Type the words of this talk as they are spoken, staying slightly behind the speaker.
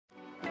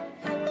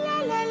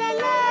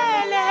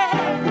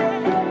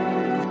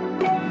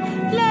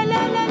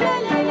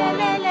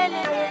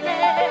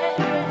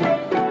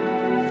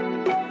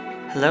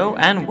Hello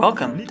and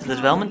welcome to the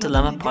Development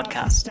Dilemma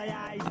podcast,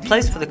 a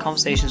place for the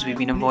conversations we've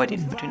been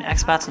avoiding between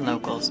expats and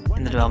locals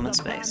in the development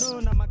space.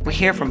 We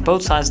hear from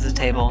both sides of the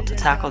table to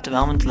tackle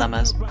development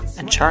dilemmas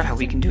and chart how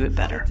we can do it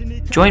better.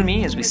 Join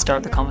me as we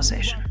start the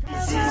conversation.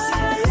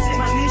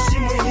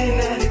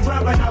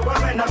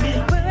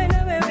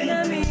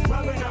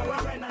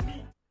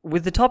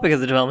 With the topic of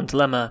the development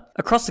dilemma,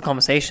 across the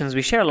conversations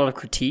we share a lot of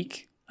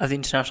critique of the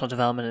international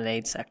development and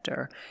aid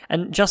sector,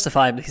 and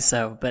justifiably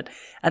so, but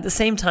at the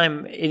same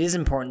time it is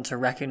important to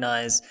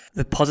recognize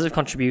the positive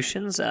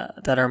contributions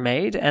that are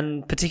made,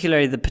 and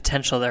particularly the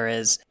potential there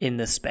is in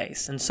this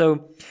space. And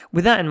so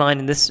with that in mind,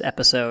 in this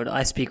episode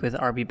I speak with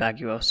Arbi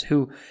Baguios,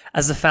 who,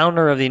 as the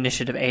founder of the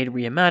initiative Aid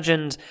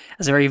Reimagined,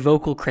 as a very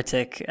vocal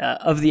critic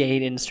of the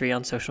aid industry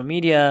on social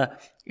media,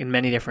 in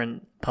many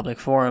different public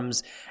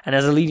forums, and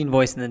as a leading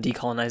voice in the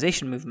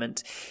decolonization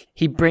movement,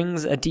 he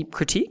brings a deep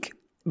critique.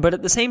 But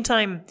at the same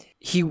time,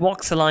 he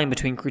walks the line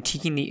between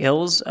critiquing the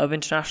ills of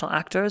international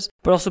actors,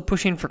 but also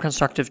pushing for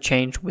constructive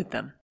change with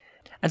them.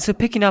 And so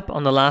picking up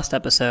on the last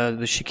episode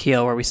with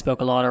Shaquille, where we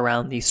spoke a lot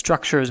around the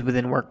structures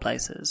within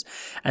workplaces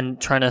and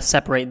trying to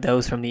separate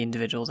those from the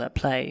individuals at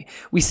play,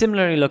 we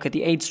similarly look at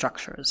the aid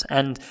structures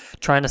and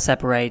trying to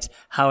separate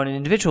how an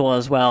individual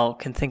as well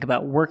can think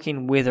about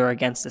working with or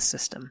against the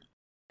system.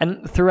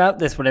 And throughout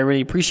this, what I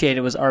really appreciated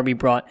was Arbi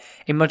brought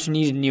a much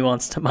needed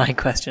nuance to my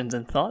questions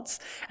and thoughts,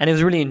 and it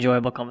was a really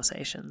enjoyable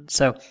conversation.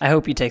 So I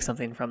hope you take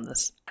something from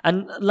this.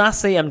 And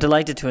lastly, I'm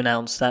delighted to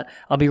announce that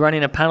I'll be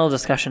running a panel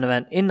discussion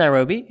event in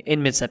Nairobi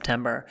in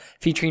mid-September,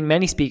 featuring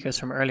many speakers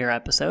from earlier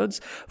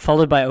episodes,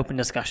 followed by open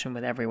discussion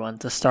with everyone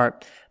to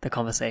start the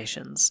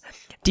conversations.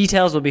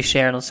 Details will be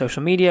shared on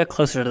social media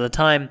closer to the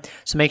time,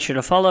 so make sure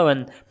to follow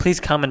and please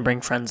come and bring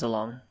friends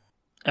along.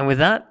 And with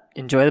that,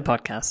 enjoy the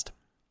podcast.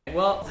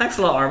 Well, thanks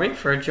a lot, Arbi,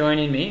 for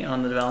joining me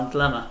on the Development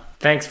Dilemma.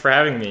 Thanks for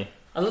having me.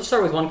 I'd love to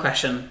start with one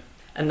question,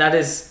 and that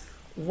is,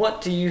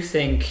 what do you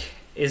think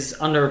is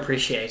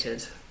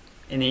underappreciated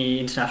in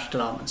the international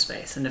development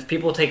space? And if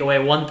people take away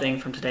one thing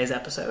from today's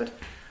episode,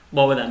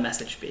 what would that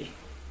message be?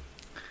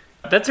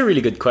 That's a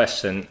really good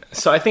question.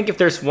 So I think if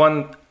there's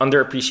one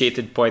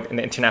underappreciated point in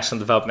the international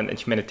development and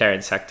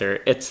humanitarian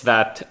sector, it's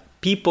that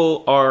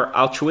people are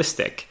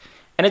altruistic.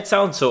 And it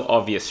sounds so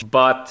obvious,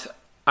 but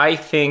I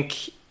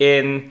think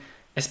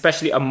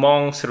especially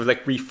among sort of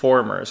like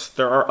reformers,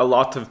 there are a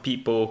lot of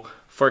people,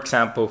 for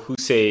example, who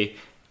say,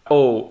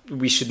 oh,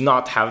 we should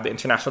not have the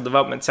international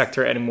development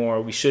sector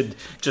anymore. We should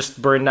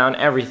just burn down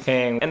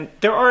everything. And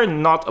there are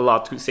not a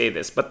lot who say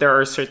this, but there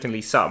are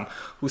certainly some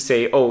who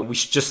say, oh, we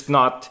should just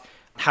not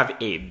have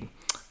aid.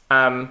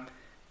 And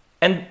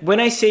when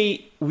I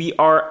say we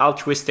are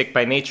altruistic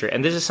by nature,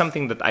 and this is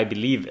something that I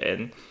believe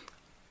in,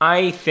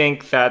 I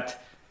think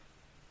that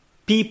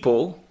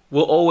people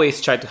will always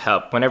try to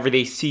help whenever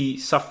they see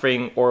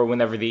suffering or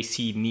whenever they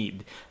see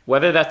need.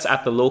 Whether that's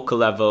at the local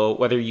level,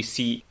 whether you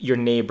see your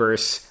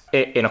neighbors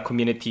in a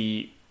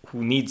community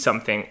who need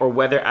something, or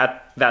whether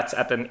that's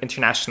at an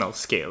international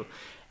scale.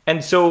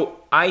 And so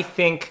I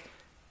think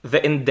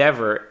the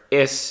endeavor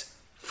is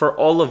for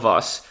all of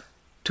us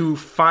to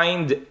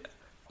find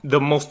the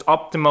most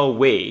optimal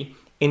way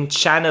in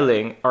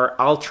channeling our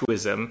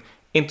altruism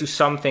into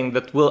something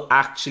that will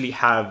actually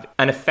have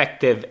an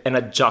effective and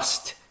a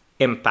just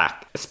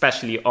impact,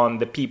 especially on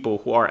the people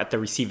who are at the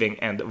receiving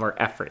end of our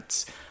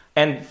efforts.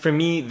 And for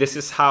me, this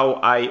is how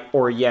I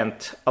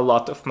orient a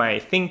lot of my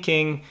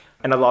thinking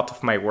and a lot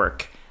of my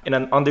work, in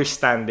an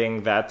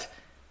understanding that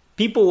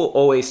people will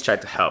always try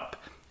to help.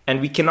 And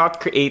we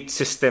cannot create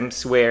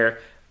systems where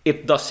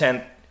it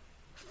doesn't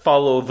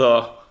follow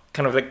the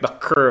kind of like the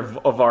curve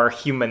of our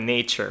human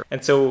nature.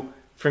 And so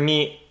for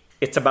me,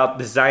 it's about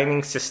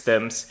designing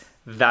systems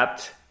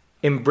that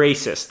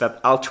embraces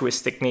that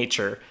altruistic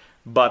nature,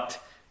 but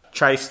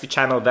tries to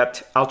channel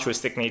that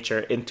altruistic nature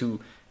into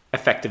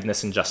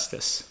effectiveness and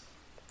justice.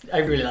 I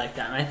really like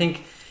that. And I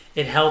think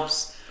it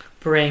helps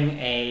bring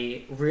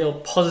a real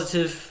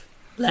positive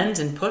lens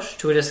and push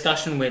to a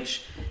discussion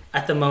which,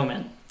 at the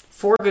moment,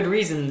 for good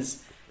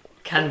reasons,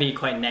 can be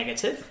quite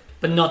negative.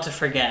 But not to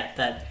forget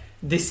that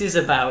this is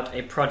about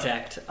a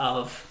project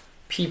of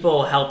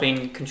people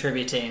helping,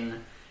 contributing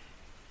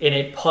in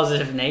a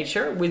positive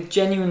nature with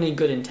genuinely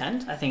good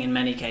intent, I think, in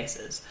many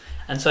cases.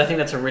 And so I think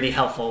that's a really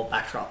helpful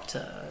backdrop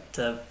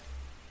to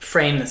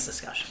frame this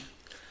discussion.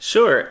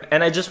 Sure.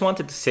 And I just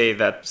wanted to say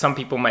that some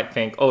people might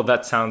think, oh,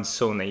 that sounds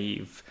so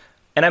naive.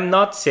 And I'm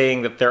not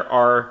saying that there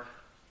are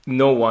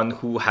no one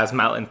who has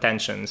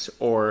malintentions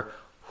or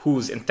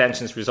whose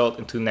intentions result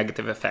into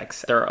negative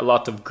effects. There are a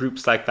lot of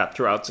groups like that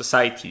throughout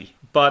society.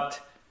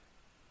 But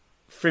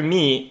for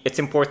me, it's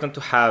important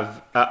to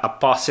have a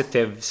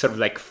positive sort of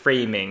like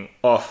framing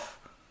of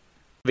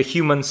the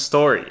human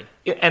story.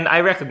 And I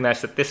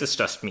recognize that this is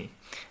just me.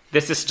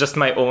 This is just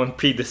my own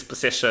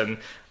predisposition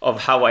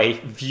of how I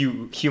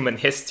view human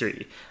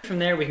history. From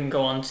there, we can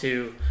go on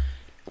to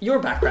your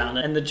background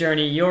and the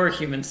journey, your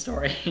human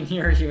story and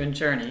your human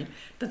journey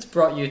that's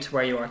brought you to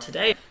where you are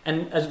today.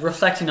 And as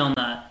reflecting on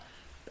that,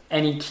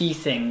 any key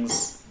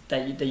things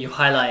that you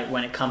highlight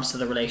when it comes to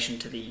the relation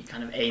to the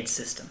kind of aid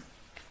system?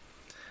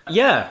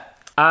 Yeah,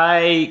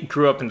 I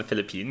grew up in the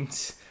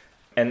Philippines.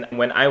 And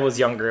when I was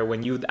younger,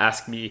 when you'd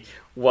ask me,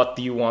 what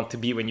do you want to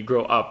be when you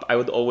grow up? I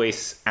would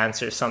always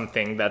answer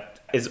something that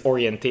is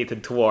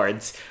orientated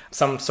towards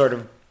some sort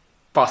of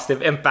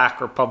positive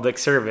impact or public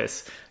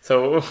service.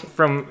 So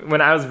from when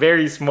I was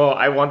very small,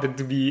 I wanted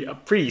to be a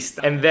priest.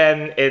 And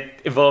then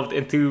it evolved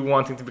into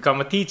wanting to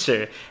become a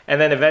teacher. And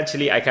then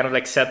eventually I kind of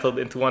like settled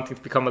into wanting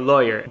to become a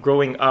lawyer.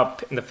 Growing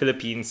up in the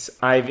Philippines,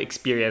 I've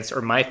experienced,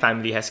 or my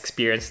family has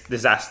experienced,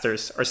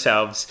 disasters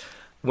ourselves.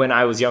 When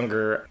I was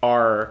younger,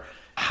 our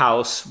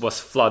house was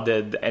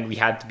flooded and we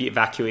had to be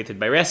evacuated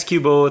by rescue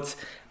boats.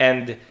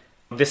 And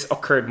this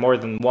occurred more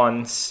than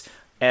once.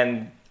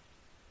 And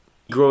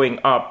growing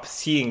up,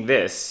 seeing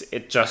this,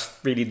 it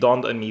just really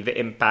dawned on me the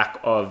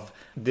impact of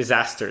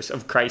disasters,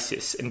 of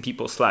crisis in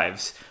people's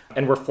lives.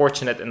 And we're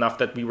fortunate enough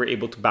that we were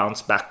able to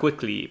bounce back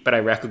quickly. But I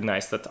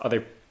recognize that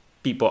other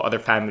people, other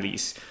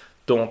families,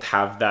 don't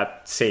have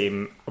that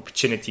same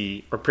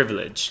opportunity or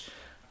privilege.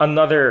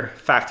 Another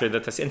factor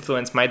that has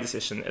influenced my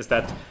decision is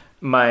that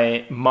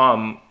my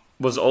mom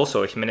was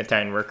also a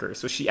humanitarian worker.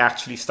 So she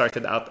actually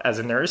started out as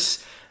a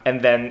nurse,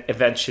 and then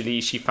eventually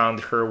she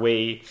found her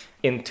way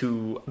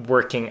into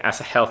working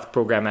as a health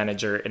program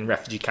manager in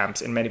refugee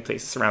camps in many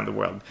places around the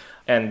world.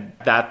 And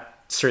that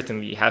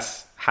certainly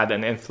has had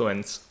an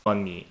influence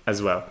on me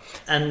as well.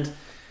 And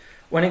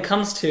when it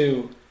comes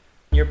to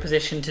your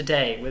position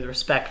today with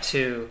respect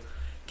to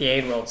the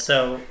aid world,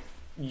 so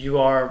you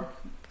are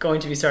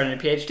going to be starting a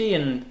PhD,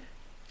 and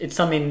it's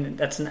something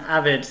that's an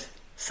avid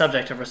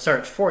subject of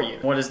research for you.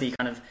 What is the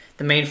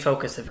main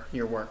focus of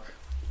your work?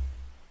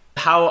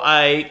 How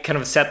I kind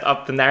of set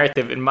up the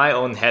narrative in my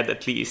own head,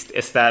 at least,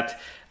 is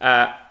that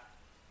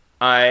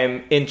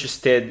I'm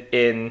interested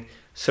in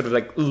sort of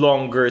like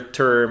longer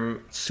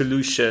term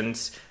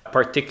solutions,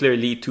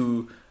 particularly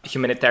to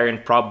humanitarian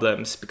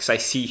problems, because I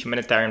see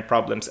humanitarian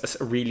problems as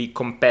a really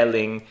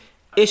compelling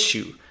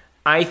issue.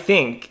 I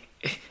think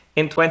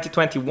in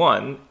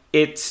 2021,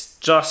 it's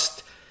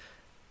just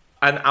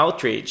an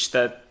outrage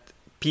that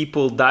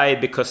people die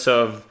because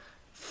of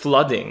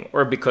flooding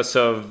or because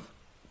of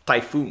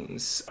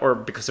typhoons or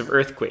because of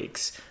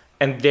earthquakes.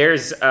 And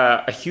there's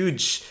a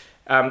huge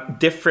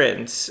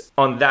difference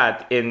on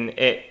that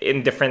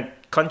in different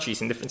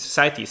countries, in different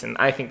societies. And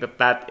I think that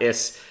that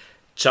is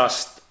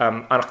just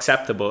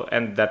unacceptable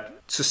and that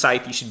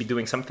society should be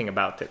doing something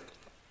about it.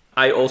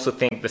 I also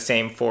think the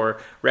same for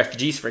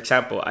refugees, for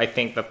example. I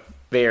think that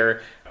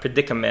their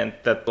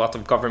predicament, that a lot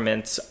of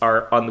governments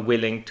are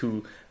unwilling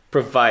to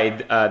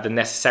provide the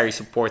necessary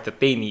support that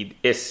they need,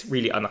 is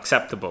really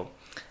unacceptable.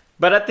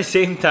 But at the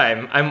same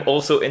time, I'm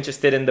also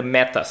interested in the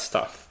meta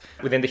stuff.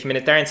 Within the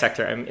humanitarian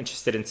sector, I'm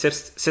interested in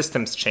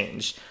systems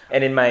change.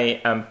 And in my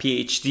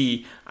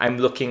PhD, I'm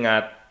looking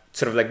at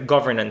sort of like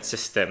governance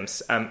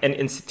systems and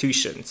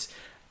institutions.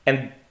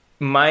 And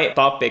my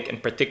topic in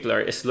particular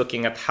is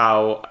looking at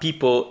how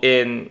people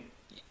in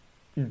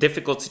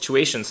difficult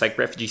situations like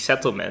refugee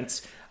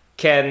settlements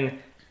can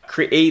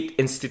create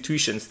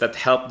institutions that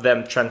help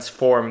them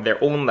transform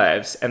their own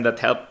lives and that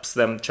helps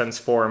them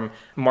transform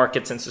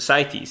markets and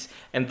societies.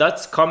 And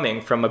that's coming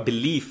from a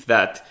belief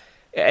that,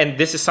 and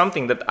this is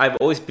something that I've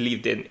always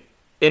believed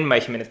in my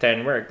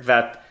humanitarian work,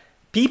 that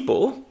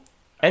people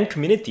and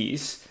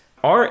communities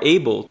are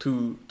able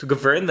to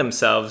govern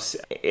themselves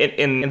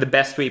in the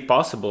best way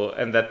possible,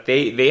 and that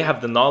they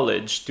have the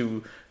knowledge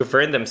to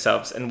govern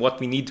themselves. And what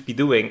we need to be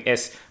doing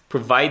is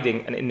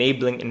providing an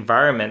enabling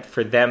environment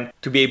for them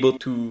to be able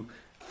to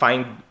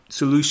find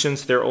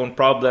solutions to their own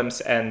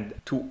problems and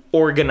to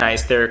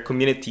organize their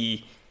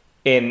community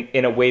in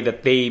a way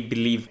that they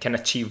believe can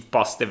achieve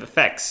positive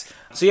effects.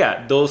 So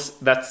yeah,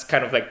 that's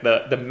kind of like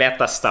the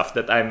meta stuff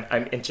that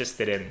I'm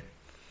interested in.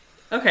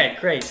 Okay,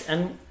 great.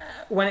 And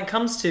when it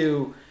comes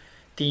to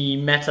the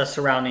meta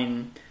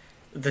surrounding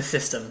the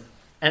system,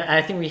 and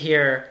I think we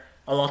hear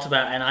a lot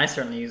about, and I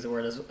certainly use the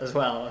word as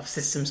well, of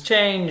systems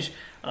change,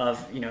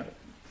 of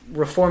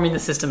reforming the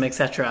system,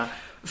 etc.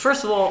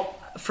 First of all,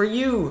 for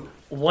you,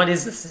 what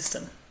is the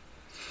system?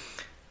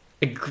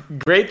 A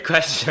great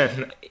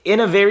question. In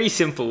a very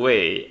simple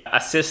way,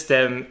 a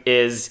system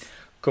is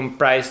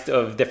comprised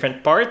of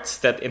different parts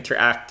that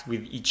interact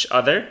with each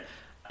other,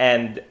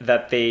 and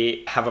that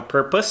they have a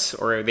purpose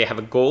or they have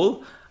a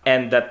goal,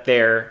 and that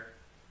their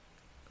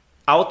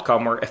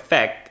outcome or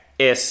effect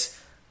is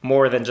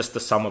more than just the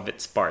sum of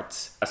its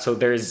parts. So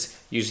there's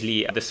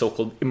usually the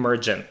so-called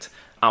emergent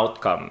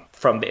outcome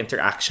from the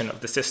interaction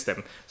of the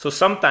system. So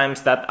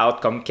sometimes that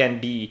outcome can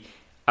be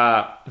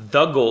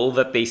the goal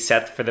that they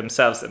set for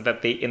themselves and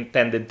that they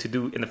intended to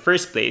do in the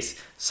first place.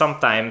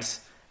 Sometimes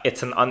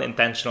it's an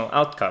unintentional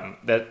outcome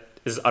that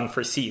is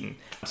unforeseen.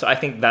 So I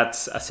think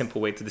that's a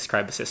simple way to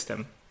describe a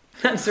system.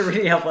 That's a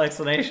really helpful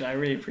explanation. I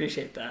really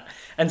appreciate that.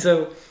 And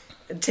so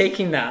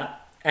taking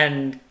that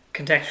and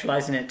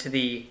contextualizing it to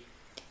the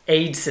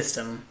aid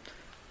system,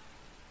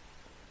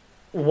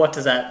 what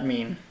does that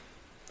mean?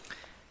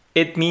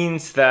 It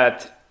means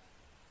that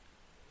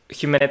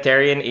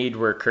humanitarian aid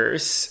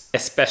workers,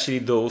 especially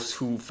those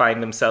who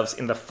find themselves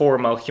in the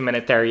formal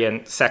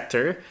humanitarian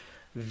sector,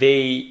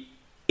 they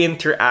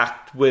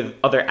interact with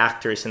other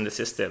actors in the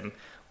system,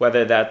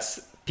 whether that's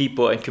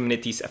people and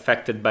communities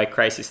affected by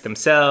crisis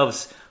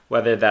themselves,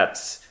 whether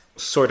that's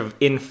sort of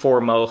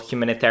informal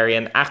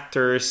humanitarian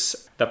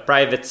actors, the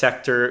private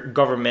sector,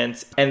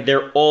 governments, and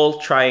they're all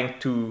trying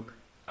to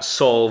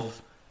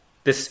solve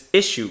this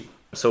issue.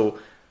 So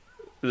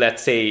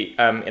let's say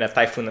in a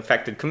typhoon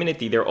affected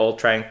community, they're all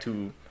trying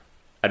to,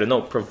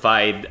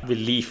 provide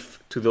relief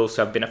to those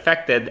who have been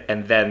affected,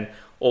 and then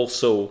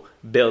also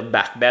build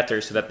back better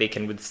so that they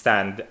can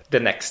withstand the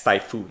next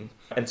typhoon.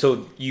 And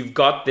so you've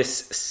got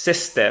this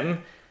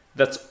system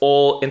that's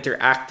all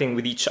interacting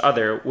with each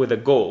other with a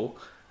goal.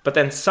 But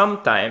then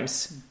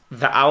sometimes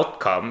the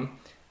outcome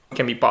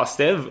can be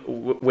positive,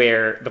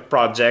 where the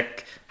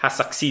project has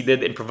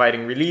succeeded in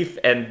providing relief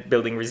and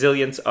building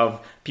resilience of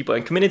people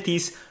and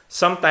communities.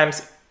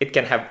 Sometimes it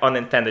can have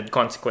unintended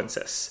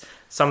consequences.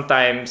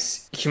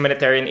 Sometimes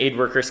humanitarian aid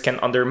workers can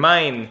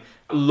undermine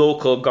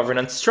local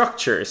governance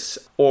structures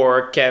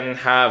or can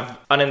have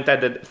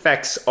unintended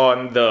effects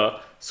on the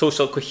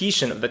social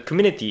cohesion of the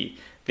community.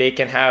 They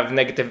can have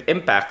negative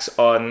impacts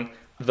on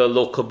the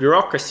local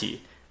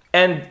bureaucracy.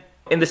 And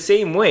in the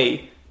same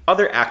way,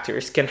 other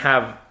actors can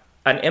have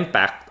an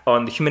impact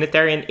on the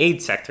humanitarian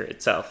aid sector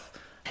itself.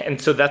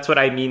 And so that's what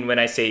I mean when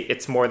I say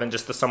it's more than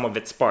just the sum of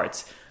its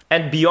parts.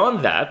 And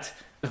beyond that,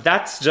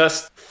 that's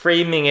just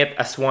framing it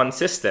as one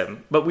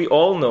system. But we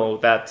all know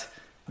that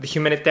the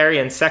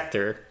humanitarian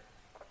sector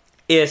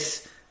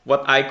is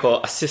what I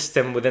call a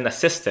system within a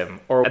system,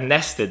 or a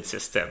nested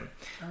system.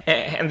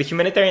 And the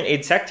humanitarian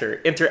aid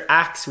sector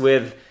interacts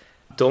with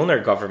donor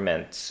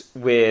governments,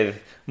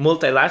 with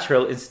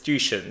multilateral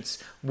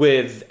institutions,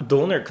 with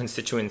donor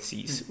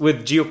constituencies,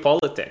 with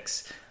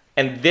geopolitics.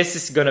 And this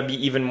is going to be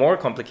even more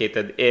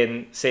complicated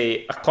in,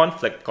 say, a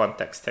conflict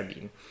context,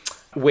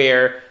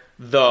 where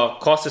the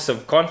causes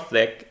of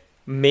conflict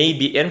may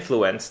be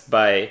influenced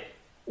by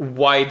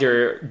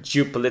wider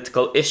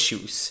geopolitical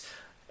issues.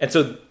 And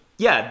so,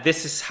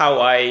 this is how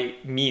I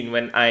mean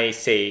when I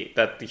say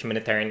that the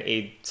humanitarian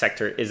aid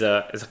sector is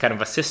a kind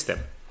of a system.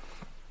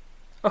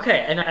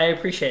 Okay, and I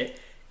appreciate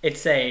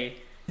it's a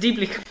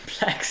deeply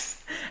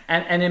complex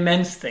and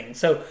immense thing.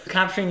 So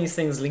capturing these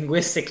things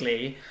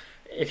linguistically,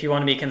 if you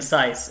want to be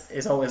concise,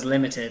 is always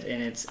limited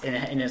in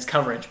its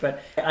coverage.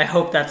 But I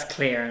hope that's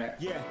clear.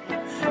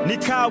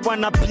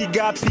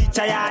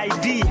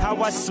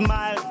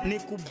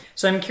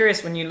 So I'm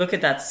curious, when you look at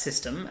that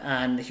system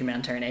and the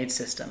humanitarian aid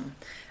system,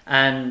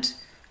 and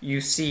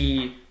you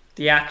see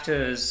the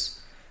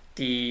actors,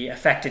 the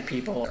affected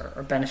people,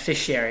 or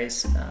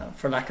beneficiaries,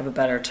 for lack of a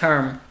better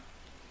term,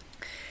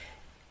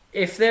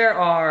 if there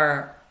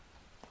are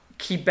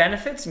key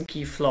benefits and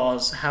key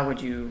flaws, how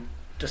would you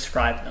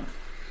describe them?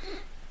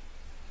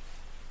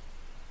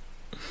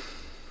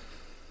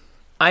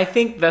 I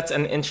think that's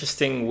an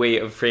interesting way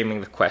of framing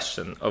the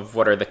question of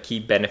what are the key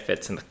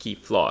benefits and the key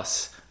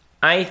flaws.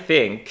 I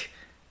think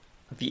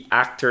the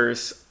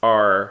actors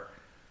are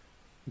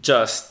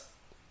just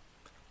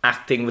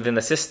acting within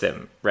the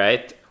system,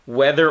 right?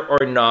 Whether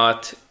or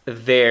not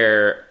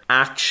their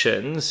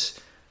actions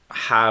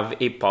have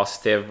a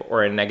positive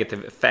or a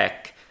negative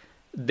effect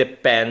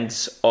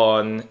depends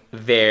on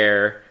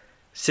their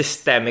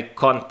systemic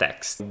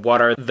context.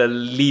 What are the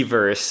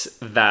levers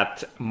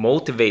that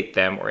motivate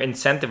them or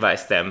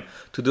incentivize them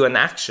to do an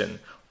action?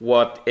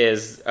 What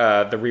is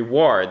the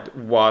reward?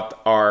 What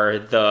are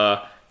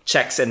the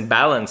checks and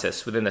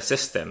balances within the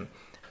system?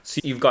 So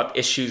you've got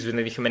issues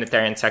within the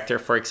humanitarian sector,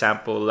 for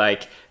example,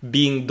 like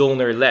being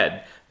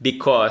donor-led,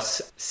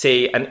 because,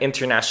 say, an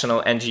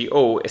international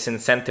NGO is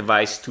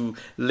incentivized to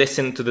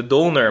listen to the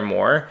donor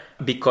more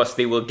because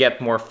they will get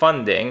more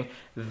funding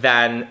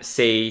than,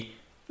 say,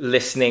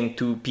 listening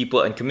to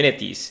people and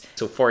communities.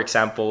 So, for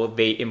example,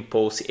 they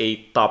impose a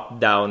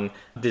top-down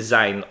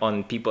design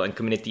on people and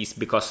communities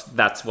because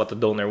that's what the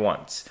donor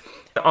wants.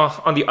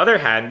 On the other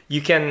hand,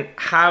 you can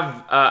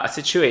have a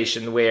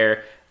situation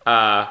where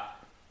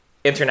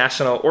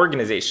international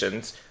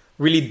organizations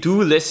really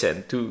do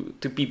listen to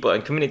people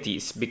and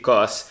communities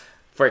because,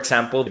 for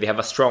example, they have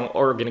a strong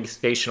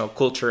organizational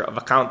culture of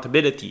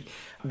accountability.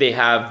 They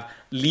have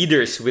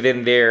leaders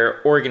within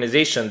their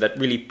organization that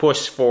really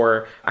push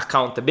for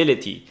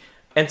accountability.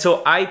 And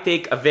so I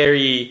take a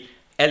very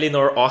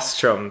Elinor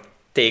Ostrom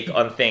take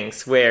on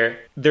things where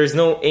there's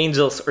no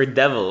angels or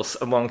devils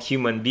among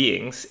human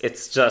beings.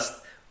 It's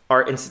just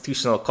our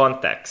institutional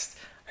context.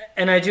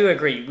 And I do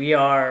agree. We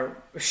are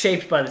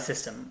shaped by the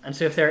system. And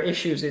so if there are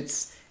issues,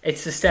 it's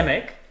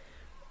systemic.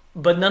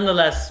 But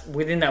nonetheless,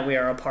 within that, we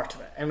are a part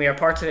of it. And we are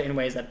part of it in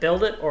ways that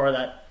build it or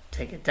that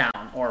take it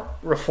down or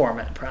reform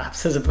it,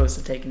 perhaps, as opposed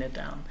to taking it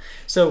down.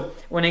 So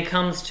when it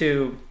comes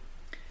to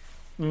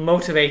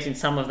motivating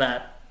some of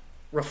that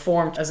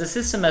reform as a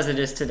system as it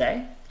is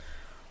today,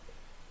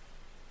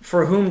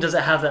 for whom does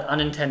it have that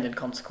unintended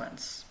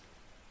consequence?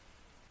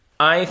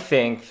 I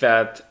think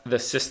that the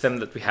system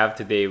that we have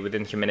today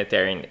within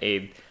humanitarian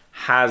aid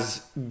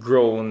has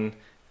grown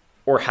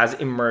or has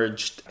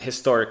emerged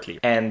historically.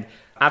 And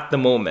at the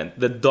moment,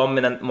 the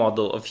dominant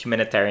model of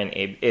humanitarian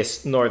aid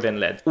is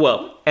northern-led.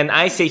 Well, and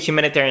I say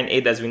humanitarian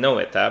aid as we know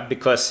it,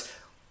 because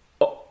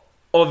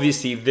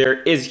obviously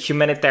there is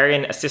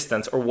humanitarian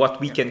assistance, or what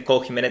we can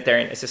call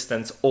humanitarian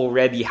assistance,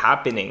 already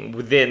happening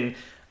within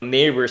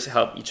neighbors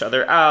help each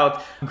other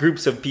out,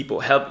 groups of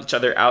people help each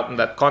other out in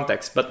that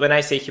context. But when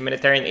I say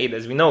humanitarian aid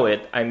as we know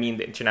it, I mean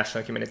the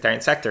international humanitarian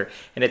sector.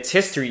 And its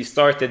history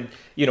started,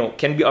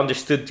 can be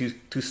understood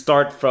to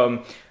start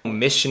from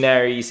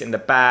missionaries in the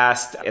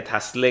past. It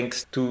has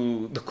links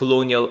to the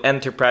colonial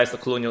enterprise, the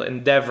colonial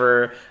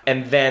endeavor.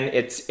 And then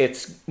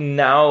it's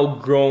now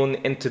grown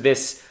into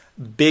this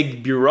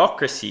big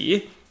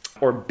bureaucracy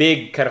or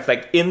big kind of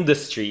like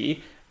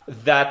industry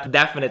that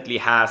definitely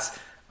has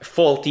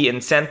faulty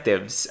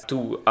incentives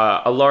to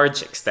a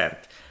large extent.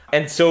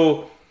 And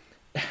so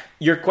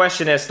your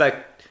question is like,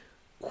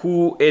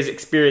 who is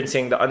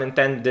experiencing the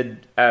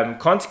unintended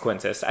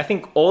consequences? I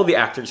think all the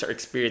actors are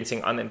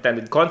experiencing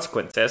unintended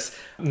consequences,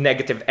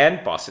 negative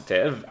and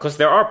positive, because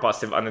there are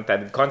positive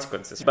unintended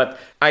consequences. But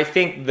I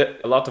think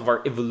that a lot of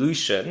our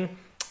evolution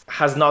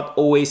has not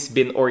always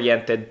been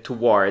oriented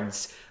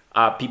towards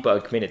people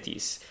and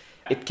communities.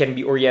 It can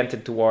be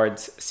oriented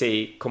towards,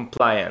 say,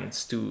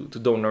 compliance to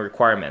donor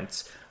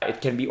requirements. It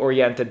can be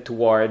oriented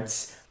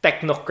towards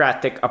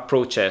technocratic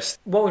approaches.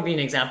 What would be an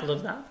example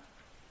of that?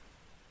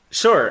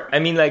 Sure. I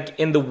mean, like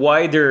in the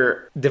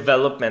wider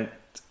development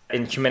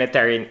in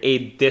humanitarian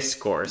aid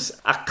discourse,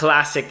 a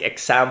classic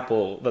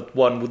example that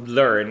one would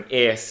learn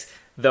is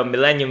the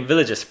Millennium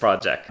Villages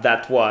Project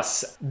that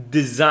was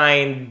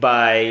designed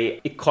by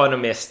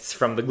economists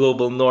from the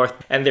global north.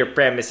 And their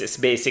premise is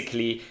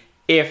basically,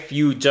 if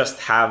you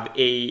just have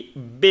a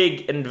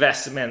big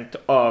investment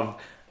of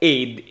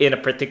aid in a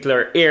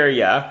particular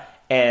area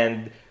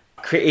and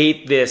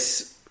create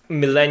this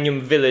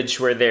millennium village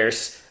where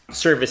there's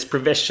service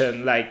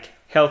provision like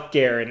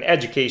healthcare and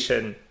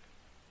education,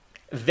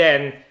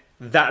 then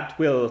that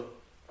will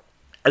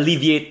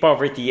alleviate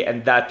poverty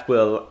and that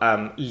will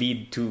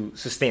lead to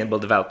sustainable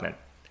development.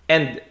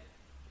 And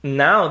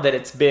now that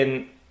it's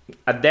been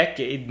a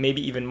decade,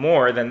 maybe even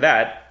more than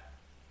that,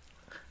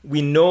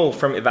 we know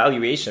from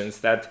evaluations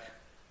that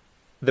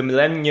the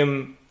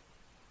Millennium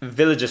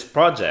Villages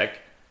Project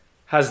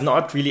has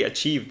not really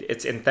achieved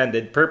its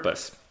intended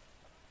purpose.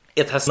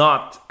 It has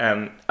not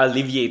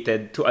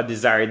alleviated to a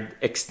desired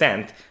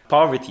extent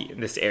poverty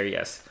in these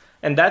areas.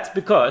 And that's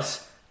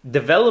because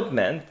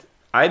development,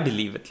 I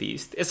believe at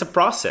least, is a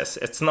process.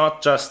 It's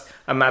not just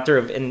a matter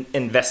of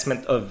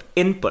investment of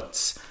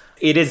inputs.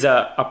 It is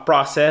a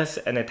process,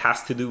 and it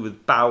has to do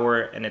with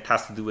power, and it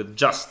has to do with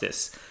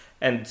justice.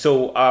 And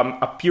so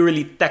a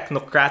purely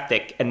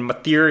technocratic and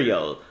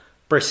material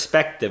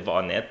perspective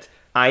on it,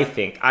 I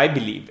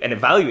believe, and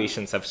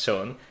evaluations have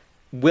shown,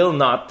 will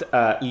not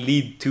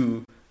lead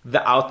to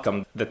the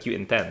outcome that you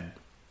intend.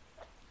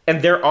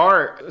 And there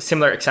are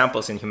similar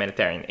examples in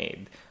humanitarian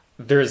aid.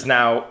 There's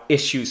now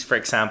issues, for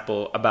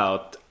example,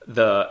 about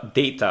the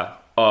data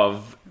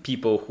of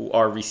people who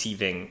are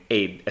receiving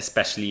aid,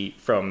 especially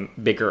from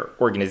bigger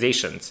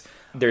organizations.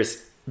 There's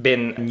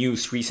been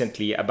news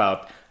recently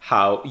about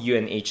how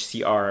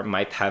UNHCR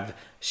might have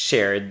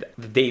shared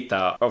the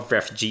data of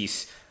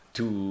refugees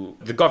to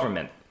the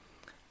government.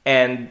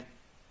 And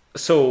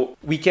so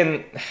we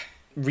can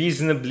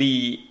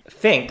reasonably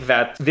think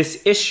that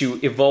this issue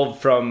evolved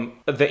from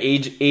the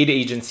aid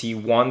agency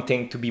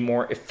wanting to be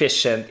more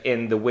efficient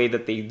in the way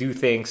that they do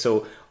things.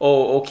 So,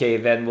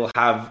 then we'll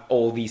have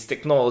all these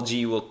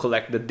technology, we'll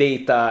collect the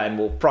data and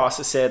we'll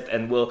process it,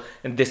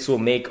 and this will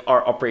make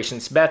our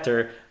operations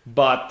better.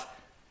 But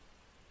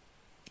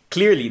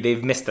clearly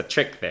they've missed a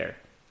trick there.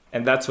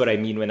 And that's what I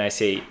mean when I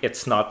say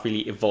it's not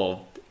really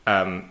evolved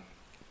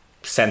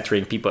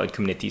centering people and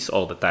communities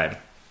all the time.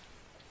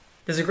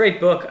 There's a great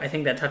book, I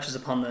think, that touches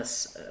upon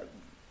this,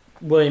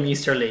 William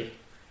Easterly.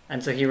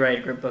 And so he wrote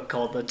a great book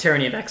called The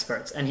Tyranny of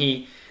Experts.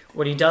 And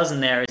what he does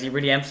in there is he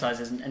really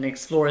emphasizes and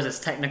explores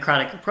this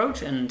technocratic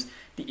approach and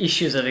the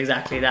issues of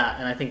exactly that.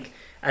 And I think,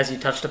 as you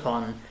touched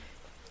upon,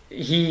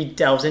 he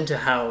delves into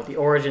how the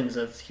origins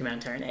of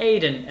humanitarian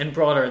aid and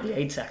broader the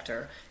aid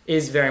sector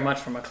is very much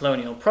from a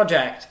colonial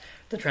project,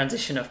 the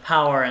transition of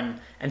power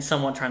and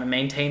somewhat trying to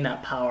maintain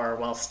that power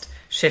whilst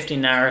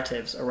shifting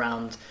narratives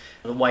around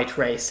the white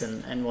race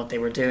and what they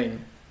were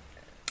doing.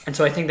 And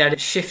so I think that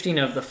shifting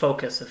of the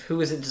focus of who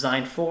is it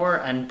designed for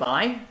and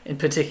by, in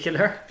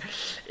particular,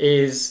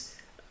 is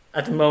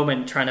at the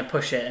moment trying to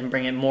push it and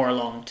bring it more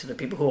along to the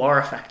people who are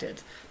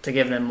affected, to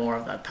give them more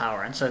of that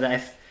power. And so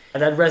that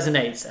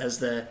resonates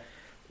as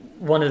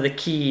one of the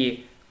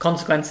key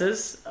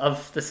consequences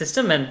of the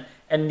system,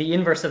 and the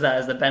inverse of that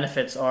is the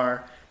benefits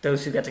are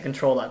those who get to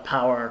control that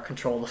power,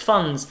 control the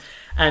funds,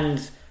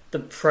 and the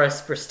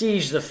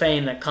prestige, the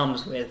fame that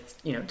comes with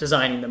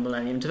designing the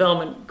Millennium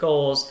Development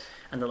Goals,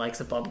 and the likes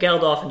of Bob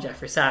Geldof and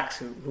Jeffrey Sachs,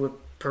 who were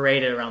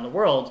paraded around the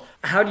world.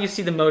 How do you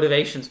see the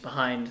motivations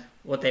behind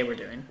what they were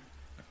doing?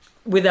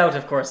 Without,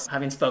 of course,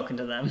 having spoken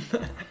to them.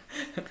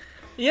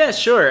 Yeah,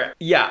 sure.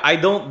 Yeah, I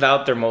don't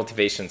doubt their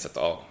motivations at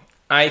all.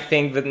 I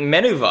think that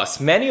many of us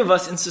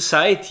in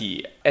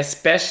society,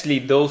 especially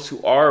those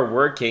who are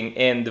working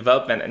in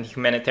development and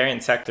humanitarian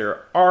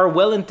sector, are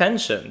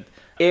well-intentioned.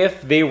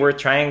 If they were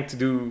trying to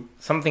do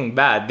something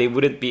bad, they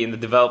wouldn't be in the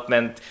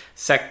development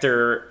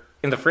sector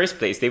in the first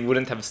place. They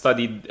wouldn't have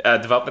studied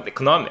development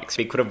economics.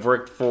 They could have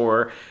worked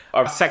for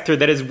a sector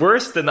that is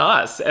worse than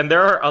us. And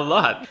there are a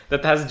lot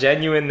that has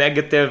genuine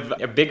negative,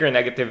 a bigger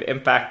negative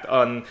impact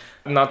on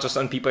not just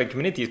on people and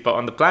communities, but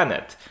on the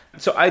planet.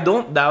 So I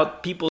don't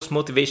doubt people's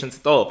motivations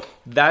at all.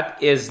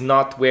 That is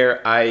not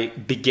where I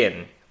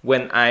begin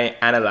when I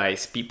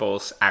analyze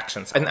people's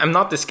actions. And I'm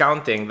not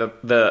discounting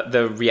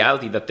the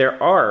reality that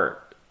there are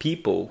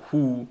people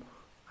who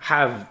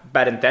have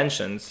bad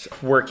intentions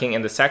working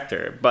in the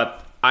sector,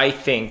 but I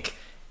think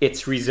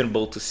it's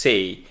reasonable to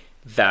say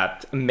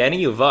that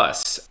many of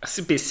us,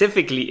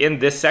 specifically in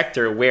this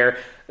sector where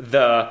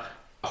the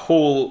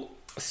whole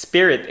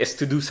spirit is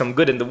to do some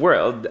good in the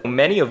world,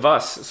 many of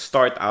us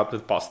start out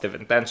with positive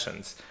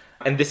intentions.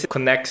 And this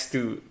connects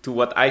to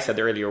what I said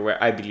earlier,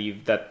 where I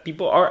believe that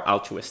people are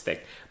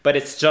altruistic. But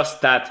it's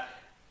just that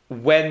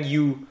when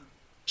you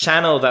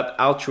channel that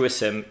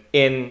altruism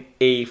in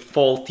a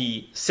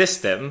faulty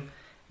system,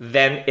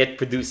 then it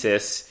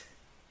produces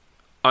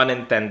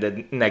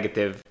unintended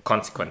negative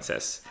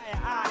consequences.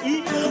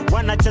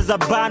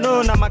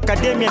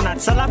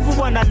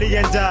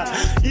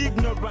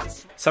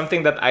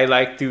 Something that I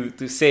like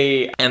to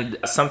say, and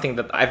something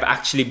that I've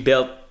actually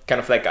built kind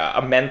of like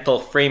a mental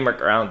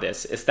framework around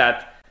this, is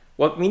that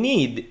what we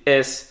need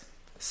is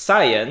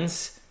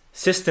science,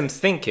 systems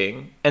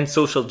thinking, and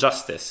social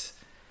justice.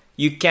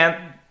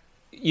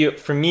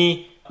 For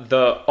me,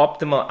 the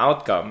optimal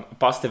outcome,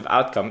 positive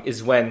outcome,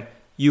 is when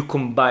you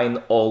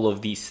combine all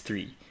of these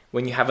three,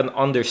 when you have an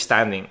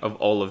understanding of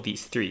all of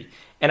these three.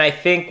 And I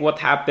think what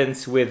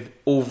happens with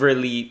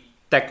overly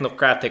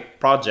technocratic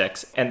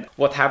projects and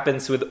what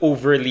happens with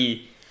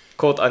overly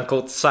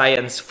quote-unquote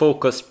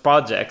science-focused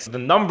projects, the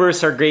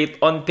numbers are great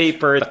on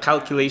paper, the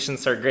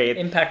calculations are great.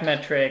 Impact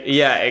metrics.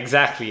 Yeah,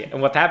 exactly.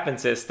 And what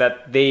happens is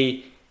that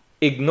they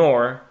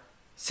ignore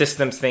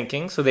systems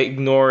thinking, so they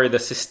ignore the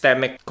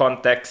systemic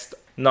context,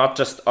 not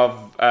just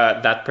of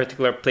that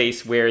particular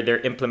place where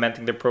they're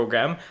implementing their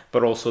program,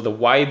 but also the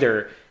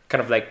wider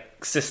kind of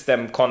like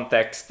system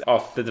context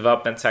of the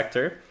development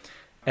sector.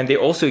 And they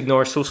also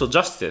ignore social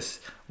justice,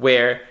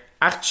 where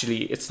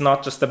actually it's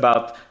not just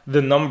about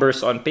the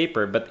numbers on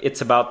paper, but it's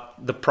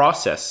about the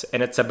process,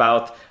 and it's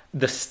about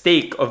the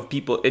stake of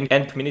people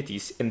and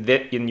communities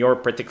in your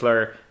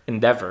particular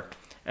endeavor.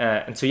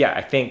 And so, yeah,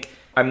 I think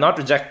I'm not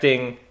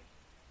rejecting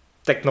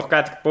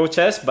technocratic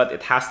approaches, but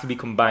it has to be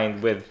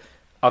combined with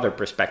other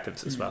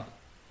perspectives as well.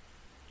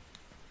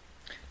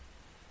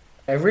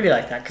 I really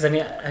like that, because I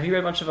mean, have you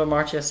read much of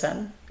Amartya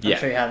Sen? I'm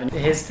sure you have. And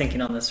his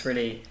thinking on this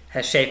really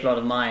has shaped a lot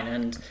of mine,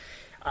 and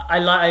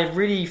I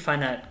really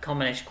find that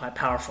combination quite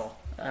powerful.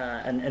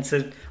 And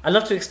so I'd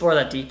love to explore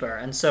that deeper.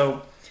 And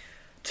so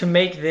to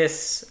make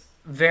this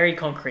very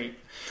concrete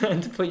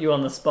and to put you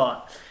on the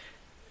spot,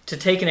 to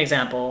take an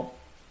example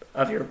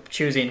of your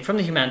choosing from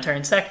the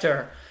humanitarian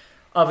sector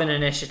of an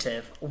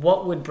initiative,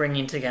 what would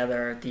bringing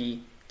together the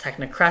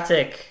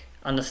technocratic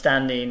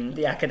understanding,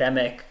 the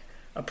academic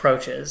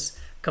approaches,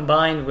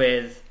 combined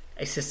with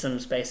a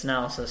systems-based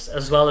analysis,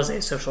 as well as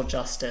a social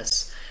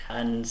justice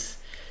and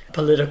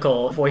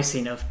political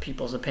voicing of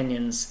people's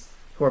opinions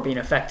who are being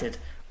affected,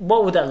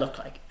 what would that look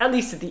like, at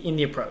least in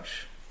the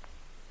approach?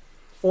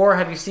 Or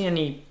have you seen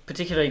any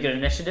particularly good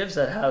initiatives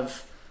that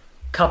have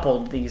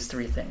coupled these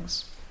three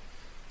things?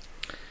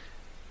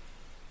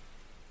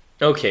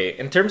 Okay,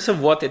 in terms of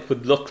what it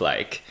would look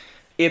like,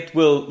 it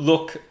will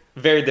look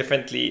very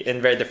differently in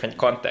very different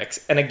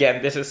contexts. And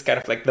again, this is kind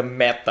of like the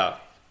meta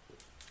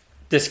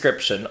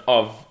description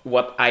of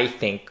what I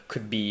think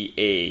could be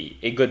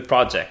a good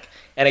project.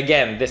 And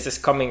again, this is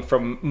coming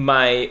from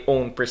my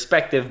own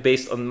perspective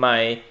based on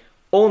my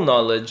own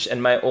knowledge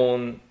and my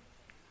own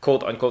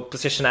quote-unquote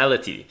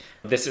positionality.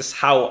 This is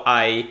how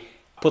I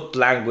put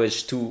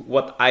language to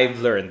what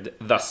I've learned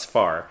thus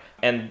far.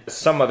 And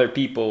some other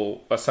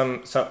people,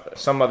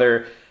 some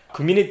other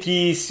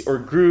communities or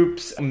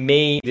groups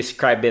may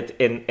describe it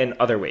in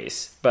other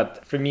ways.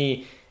 But for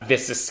me,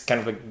 this is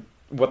kind of like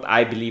what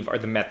I believe are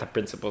the meta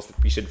principles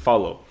that we should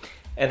follow.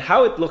 And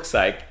how it looks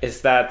like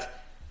is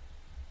that,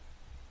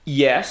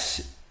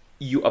 yes,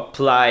 you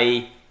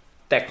apply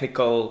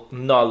technical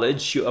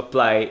knowledge, you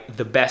apply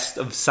the best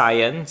of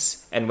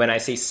science. And when I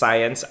say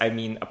science, I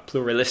mean a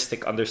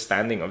pluralistic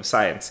understanding of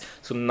science.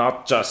 So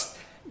not just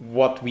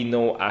what we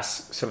know as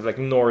sort of like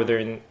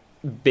northern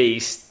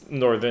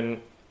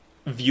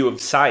view of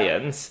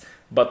science,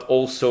 but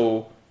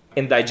also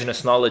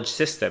indigenous knowledge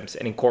systems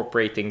and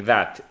incorporating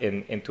that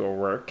into our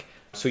work.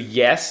 So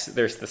yes,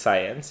 there's the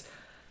science.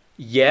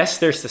 Yes,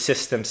 there's the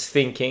systems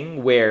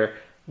thinking, where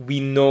we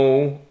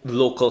know the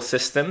local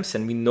systems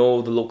and we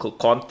know the local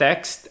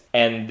context,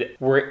 and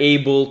we're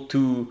able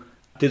to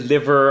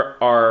deliver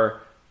our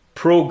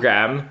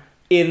program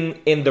in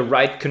the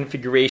right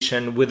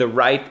configuration with the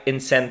right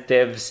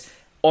incentives,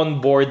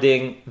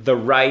 onboarding the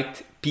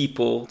right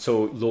people,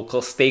 so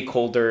local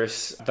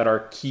stakeholders that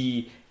are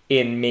key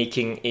in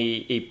making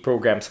a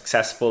program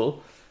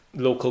successful,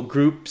 local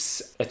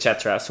groups,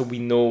 etc. So we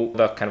know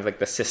the kind of like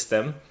the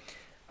system.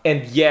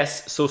 And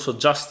yes, social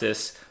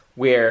justice,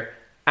 where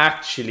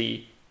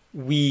actually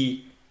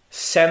we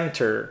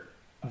center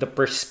the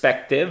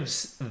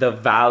perspectives, the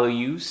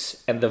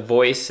values, and the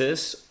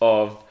voices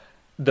of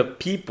the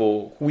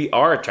people who we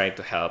are trying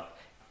to help.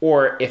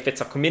 Or if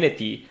it's a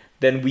community,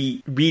 then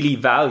we really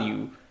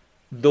value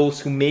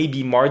those who may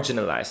be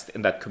marginalized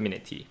in that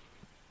community.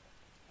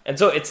 And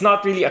so it's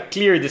not really a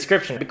clear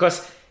description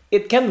because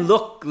it can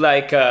look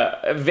like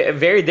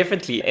very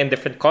differently in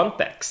different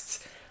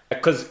contexts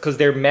because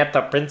they're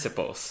meta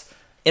principles.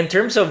 In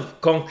terms of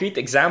concrete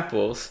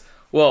examples,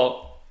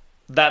 well,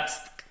 that's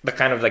the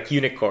kind of like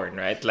unicorn,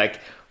 right? Like,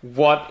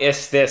 what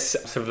is this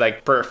sort of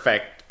like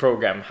perfect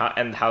program,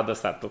 and how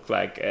does that look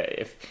like?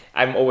 If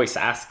I'm always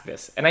asked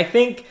this, and I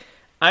think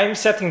I'm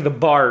setting the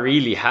bar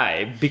really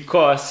high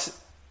because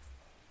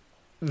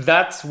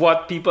that's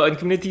what people and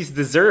communities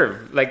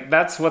deserve. Like,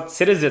 that's what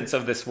citizens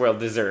of this world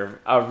deserve,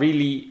 a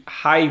really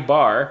high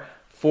bar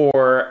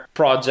for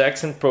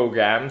projects and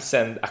programs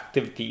and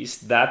activities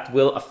that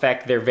will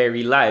affect their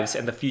very lives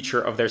and the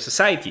future of their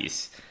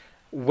societies.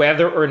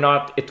 Whether or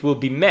not it will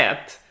be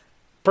met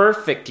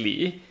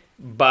perfectly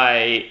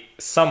by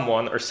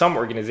someone or some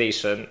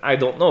organization, I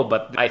don't know,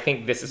 but I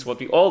think this is what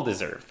we all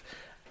deserve.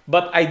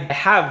 But I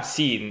have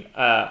seen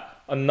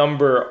a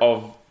number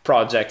of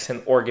projects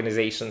and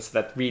organizations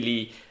that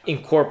really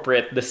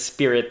incorporate the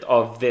spirit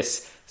of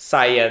this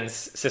science,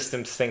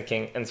 systems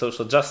thinking, and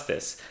social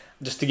justice.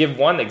 Just to give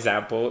one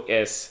example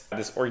is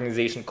this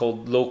organization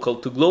called Local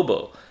to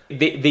Global.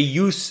 They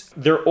use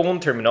their own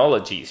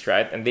terminologies,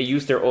 right? And they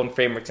use their own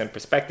frameworks and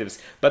perspectives.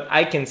 But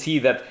I can see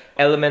that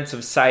elements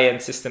of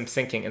science, systems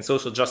thinking, and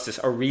social justice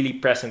are really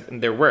present in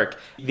their work.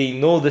 They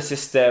know the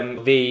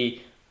system.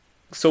 They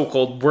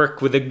so-called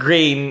work with a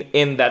grain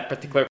in that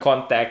particular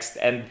context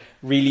and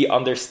really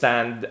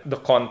understand the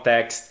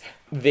context.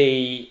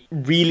 They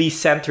really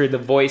center the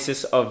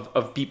voices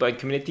of people and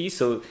communities.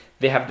 So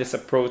they have this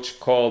approach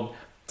called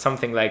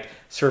something like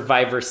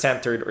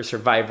survivor-centered or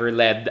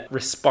survivor-led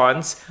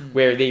response,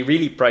 where they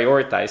really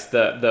prioritize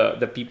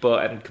the people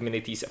and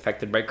communities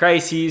affected by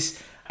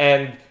crises.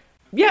 And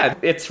yeah,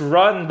 it's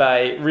run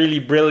by really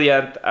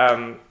brilliant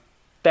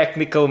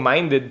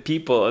technical-minded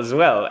people as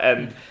well.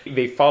 And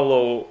they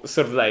follow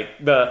sort of like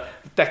the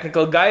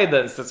technical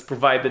guidance that's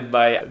provided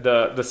by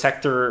the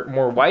sector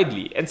more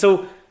widely. And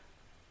so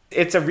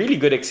it's a really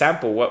good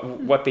example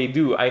what they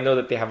do. I know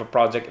that they have a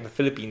project in the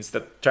Philippines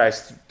that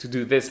tries to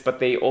do this, but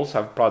they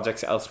also have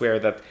projects elsewhere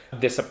that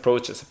this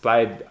approach is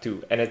applied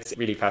to, and it's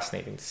really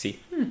fascinating to see.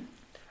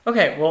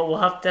 Okay, well, we'll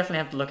definitely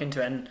have to look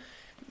into it, and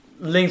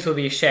links will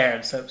be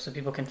shared so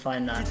people can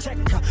find that.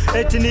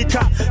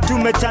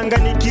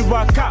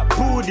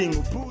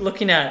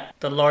 Looking at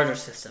the larger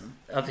system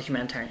of the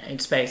humanitarian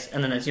aid space,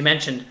 and then as you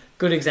mentioned,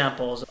 good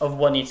examples of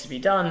what needs to be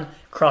done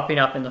cropping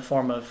up in the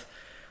form of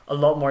a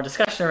lot more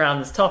discussion around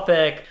this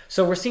topic.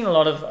 So we're seeing a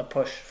lot of a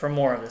push for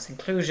more of this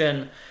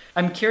inclusion.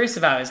 I'm curious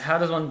about is how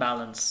does one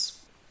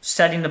balance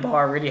setting the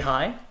bar really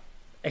high,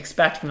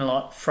 expecting a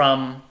lot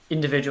from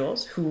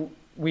individuals who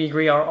we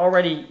agree are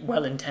already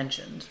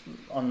well-intentioned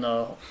on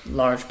the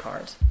large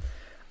part,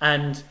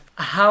 and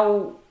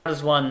how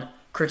does one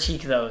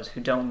critique those who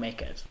don't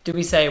make it? Do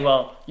we say,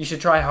 well, you should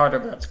try harder,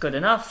 but that's good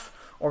enough?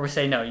 Or we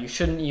say, no, you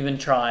shouldn't even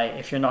try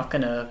if you're not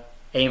going to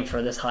aim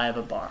for this high of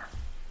a bar?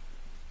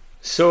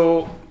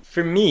 So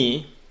for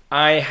me,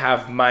 I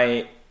have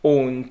my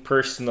own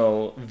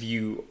personal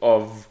view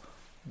of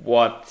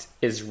what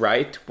is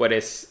right, what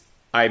is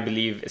I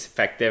believe is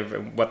effective,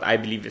 and what I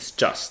believe is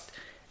just.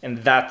 And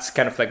that's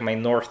kind of like my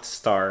North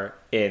Star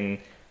in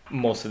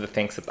most of the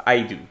things that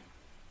I do.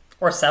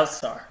 Or South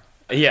Star.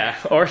 Yeah,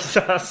 or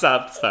South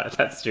Star,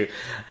 that's true.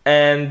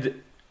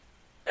 And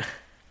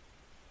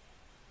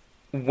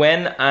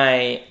when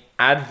I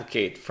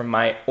advocate for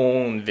my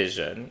own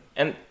vision,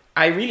 and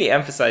I really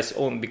emphasize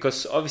own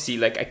because obviously,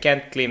 like, I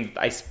can't claim that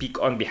I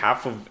speak on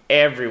behalf of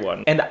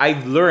everyone. And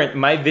I've learned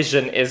my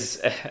vision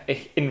is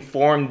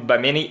informed by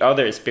many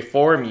others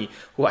before me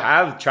who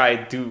have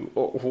tried to,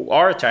 or who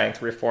are trying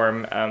to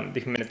reform the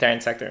humanitarian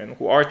sector and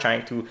who are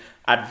trying to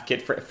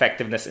advocate for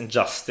effectiveness and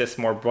justice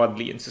more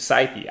broadly in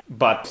society.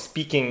 But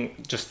speaking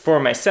just for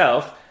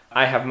myself,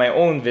 I have my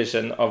own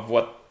vision of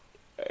what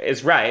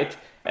is right.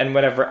 And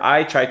whenever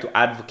I try to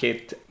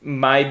advocate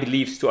my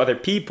beliefs to other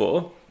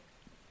people,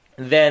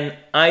 then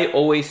I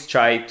always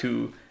try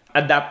to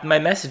adapt my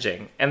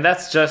messaging. And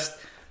that's just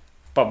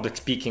public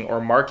speaking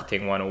or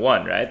marketing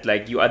 101, right?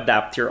 Like, you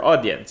adapt your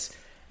audience.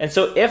 And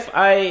so if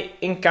I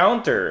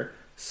encounter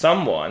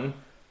someone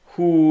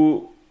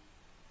who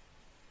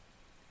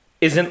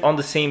isn't on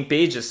the same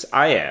page as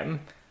I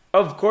am,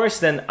 of course,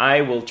 then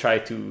I will try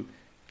to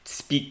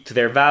speak to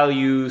their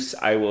values.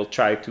 I will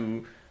try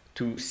to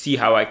see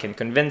how I can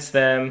convince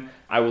them.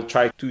 I will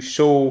try to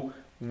show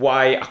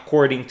why,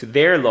 according to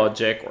their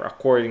logic or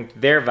according to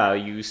their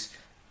values,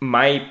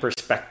 my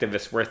perspective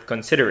is worth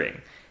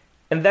considering.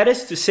 And that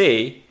is to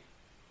say,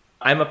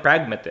 I'm a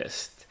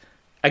pragmatist.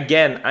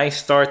 Again, I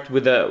start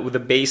with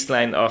a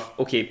baseline of,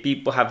 okay,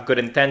 people have good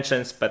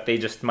intentions, but they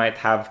just might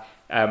have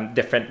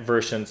different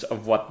versions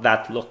of what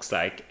that looks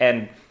like.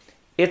 And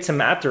it's a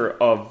matter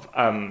of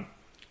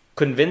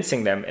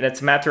convincing them, and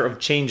it's a matter of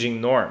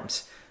changing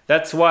norms.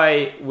 That's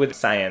why with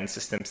science,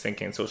 systems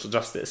thinking, and social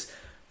justice,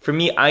 for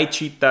me, I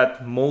treat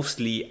that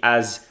mostly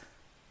as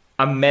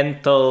a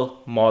mental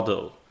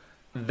model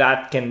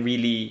that can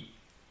really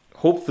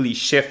hopefully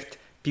shift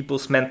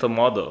people's mental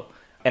model.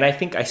 And I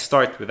think I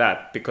start with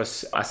that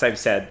because, as I've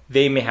said,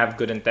 they may have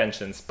good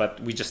intentions, but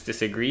we just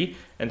disagree.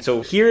 And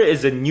so here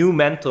is a new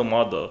mental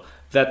model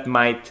that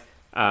might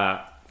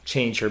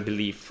change your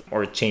belief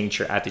or change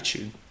your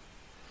attitude.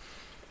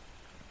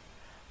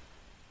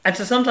 And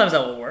so sometimes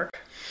that will work,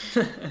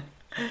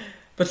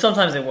 but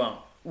sometimes it won't.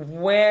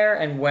 Where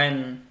and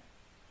when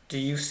do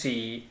you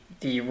see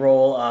the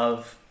role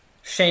of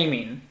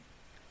shaming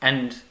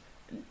and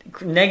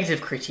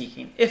negative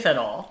critiquing, if at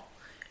all,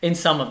 in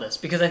some of this?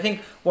 Because I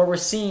think what we're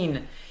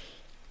seeing,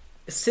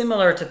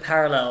 similar to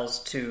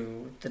parallels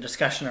to the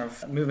discussion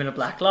of movement of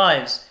Black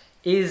Lives,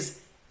 is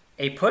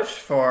a push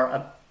for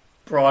a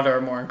broader,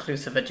 more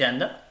inclusive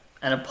agenda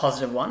and a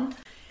positive one.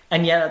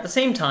 And yet at the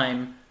same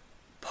time,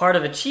 part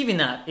of achieving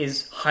that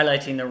is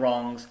highlighting the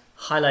wrongs,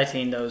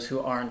 highlighting those who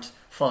aren't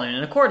following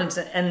in accordance.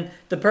 And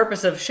the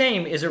purpose of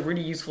shame is a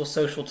really useful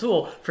social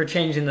tool for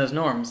changing those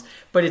norms.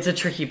 But it's a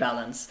tricky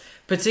balance,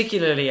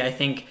 particularly, I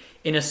think,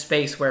 in a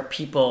space where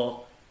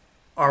people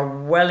are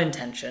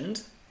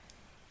well-intentioned.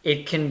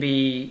 It can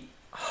be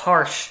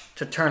harsh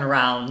to turn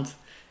around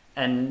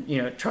and,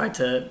 try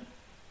to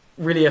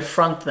really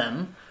affront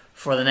them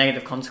for the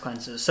negative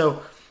consequences.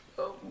 So,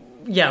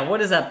 yeah, what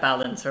is that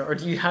balance, or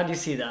how do you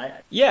see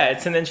that? Yeah,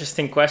 it's an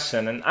interesting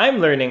question, and I'm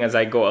learning as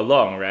I go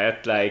along,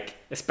 right? Like,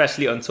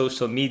 especially on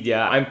social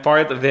media, I'm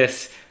part of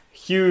this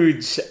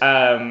huge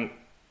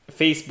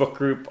Facebook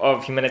group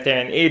of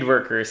humanitarian aid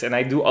workers, and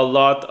I do a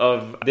lot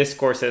of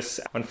discourses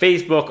on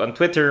Facebook, on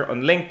Twitter,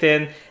 on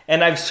LinkedIn,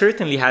 and I've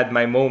certainly had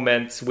my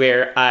moments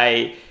where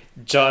I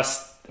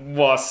just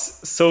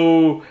was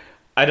so,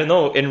 I don't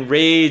know,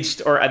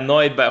 enraged or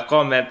annoyed by a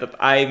comment that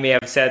I may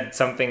have said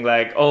something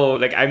like,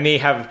 I may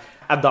have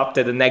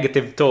adopted a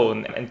negative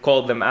tone and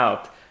called them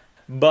out.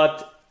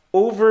 But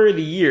over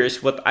the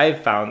years, what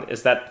I've found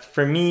is that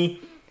for me,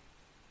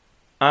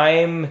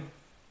 I'm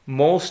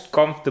most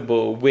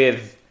comfortable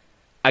with,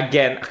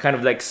 again, kind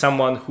of like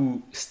someone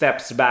who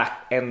steps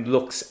back and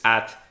looks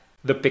at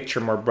the picture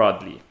more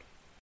broadly.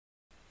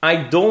 I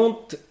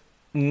don't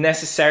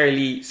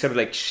necessarily sort of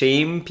like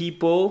shame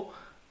people.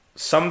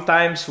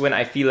 Sometimes when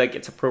I feel like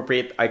it's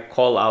appropriate, I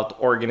call out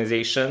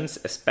organizations,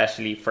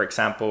 especially, for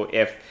example,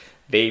 if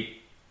they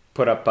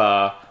put up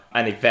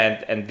an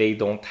event and they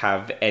don't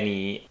have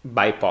any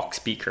BIPOC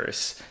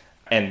speakers,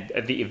 and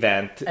the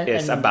event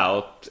is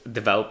about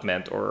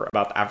development or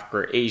about Africa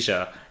or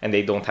Asia, and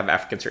they don't have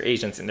Africans or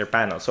Asians in their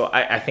panel. So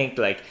I think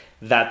like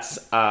that's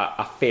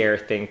a fair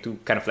thing to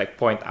kind of like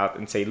point out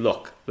and say,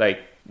 look,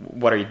 like,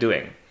 what are you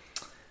doing?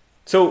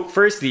 So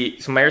firstly,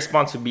 my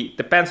response would be,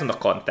 depends on the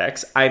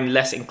context. I'm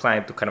less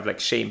inclined to kind of like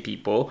shame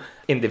people,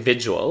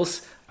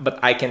 individuals, but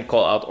I can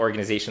call out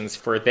organizations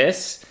for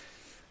this.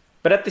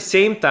 But at the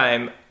same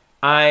time,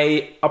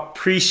 I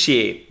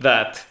appreciate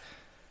that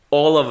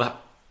all of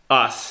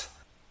us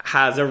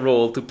has a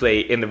role to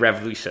play in the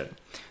revolution.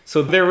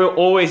 So there will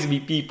always be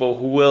people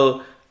who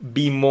will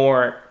be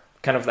more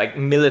kind of like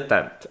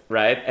militant,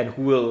 right? And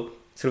who will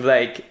sort of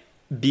like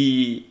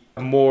be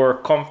more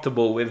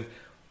comfortable with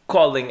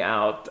calling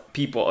out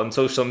people on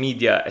social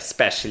media,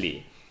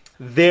 especially.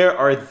 There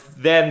are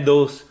then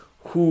those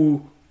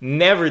who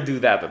never do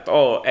that at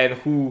all and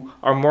who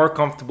are more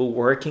comfortable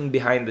working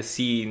behind the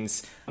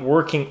scenes,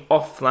 working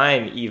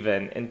offline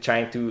even, and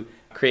trying to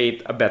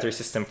create a better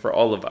system for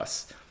all of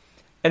us.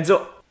 And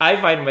so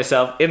I find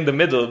myself in the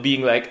middle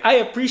being like, I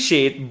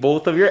appreciate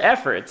both of your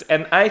efforts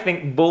and I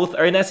think both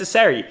are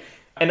necessary.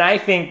 And I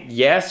think,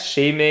 yes,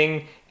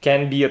 shaming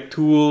can be a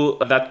tool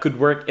that could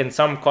work in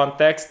some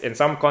context. In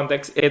some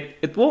contexts,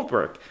 it won't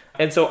work.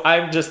 And so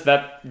I'm just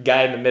that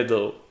guy in the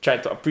middle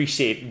trying to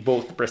appreciate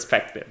both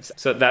perspectives.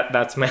 So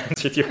that's my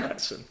answer to your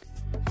question.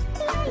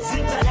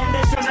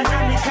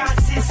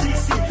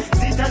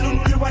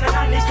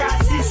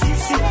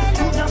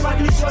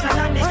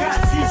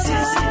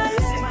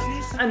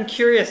 I'm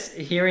curious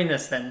hearing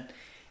this then,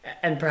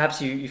 and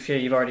perhaps you feel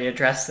you've already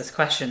addressed this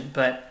question,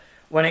 but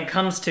when it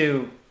comes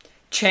to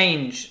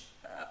change,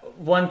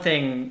 one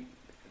thing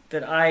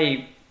that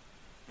I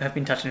have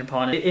been touching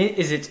upon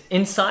is it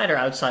inside or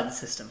outside the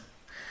system?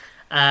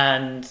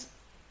 And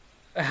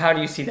how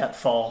do you see that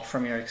fall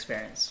from your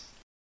experience?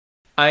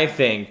 I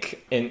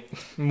think in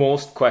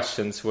most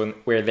questions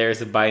where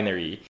there's a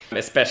binary,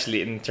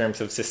 especially in terms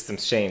of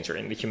systems change or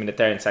in the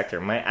humanitarian sector,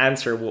 my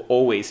answer will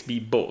always be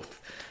both.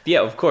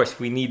 Yeah, of course,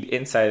 we need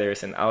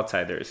insiders and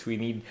outsiders. We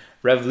need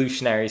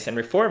revolutionaries and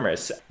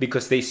reformers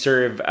because they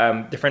serve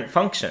different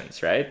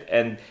functions, right?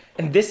 And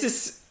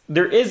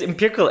there is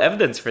empirical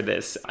evidence for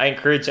this. I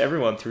encourage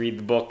everyone to read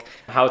the book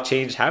How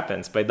Change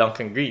Happens by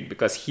Duncan Green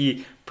because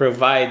he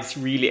provides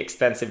really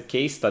extensive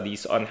case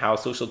studies on how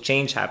social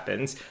change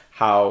happens,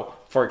 how,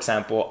 for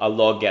example, a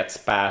law gets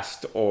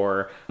passed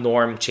or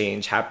norm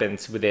change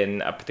happens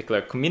within a particular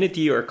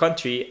community or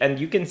country. And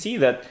you can see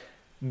that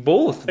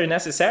both are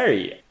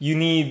necessary. You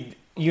need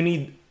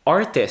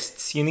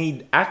artists, you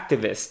need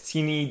activists,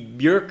 you need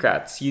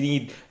bureaucrats, you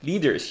need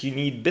leaders, you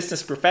need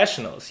business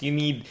professionals, you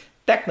need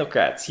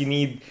technocrats, you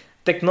need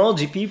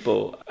technology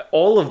people,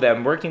 all of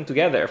them working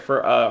together for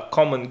a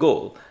common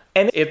goal.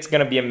 And it's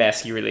going to be a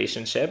messy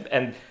relationship,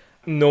 and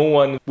no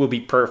one will be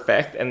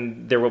perfect,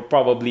 and there will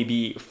probably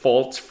be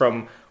faults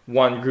from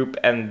one group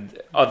and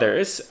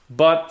others.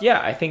 But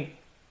yeah, I think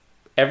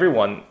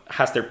everyone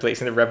has their place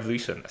in the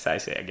revolution, as I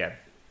say again.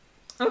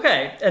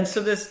 Okay, and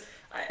so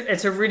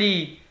it's a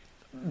really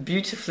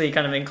beautifully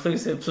kind of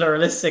inclusive,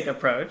 pluralistic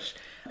approach.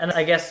 And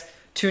I guess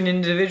to an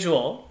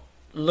individual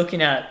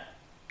looking at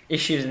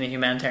issues in the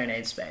humanitarian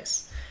aid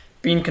space,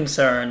 being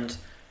concerned,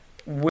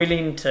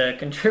 willing to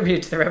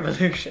contribute to the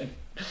revolution,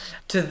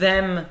 to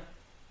them,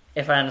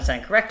 if I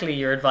understand correctly,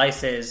 your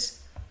advice is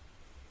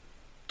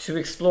to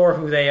explore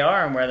who they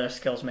are and where their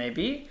skills may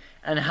be,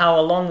 and how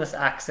along this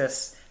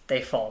axis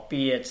they fall,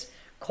 be it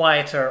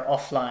quieter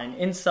offline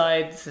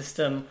inside the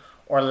system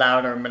or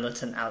louder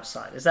militant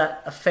outside. Is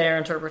that a fair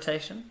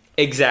interpretation?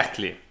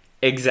 Exactly.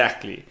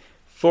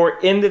 For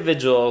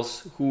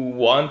individuals who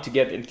want to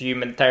get into the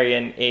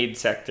humanitarian aid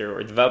sector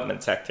or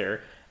development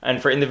sector, and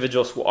for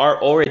individuals who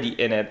are already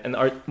in it and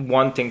are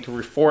wanting to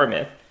reform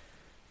it,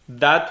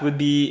 that would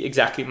be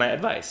exactly my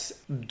advice.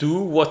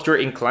 Do what you're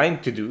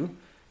inclined to do,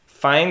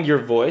 find your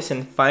voice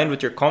and find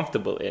what you're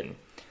comfortable in.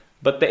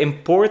 But the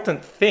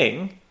important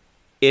thing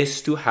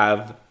is to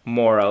have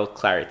moral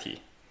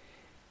clarity.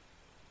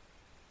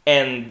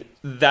 And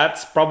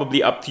that's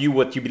probably up to you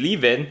what you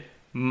believe in.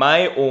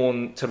 My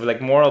own sort of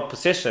like moral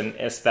position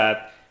is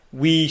that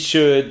we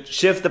should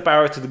shift the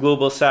power to the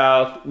global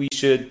south. We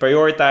should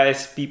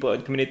prioritize people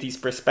and communities'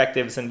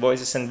 perspectives and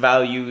voices and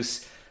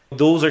values.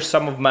 Those are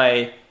some of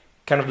my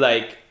kind of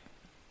like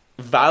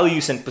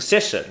values and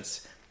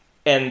positions.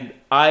 And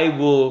I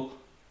will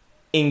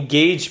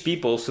engage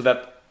people so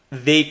that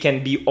they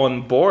can be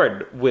on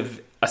board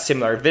with a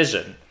similar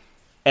vision.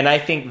 And I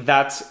think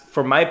that's,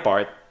 for my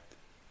part,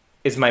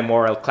 is my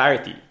moral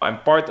clarity. I'm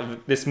part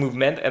of this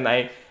movement, and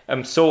I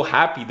am so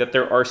happy that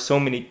there are so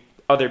many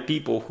other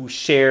people who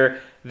share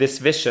this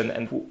vision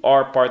and who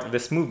are part of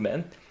this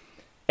movement.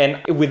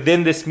 And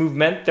within this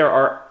movement, there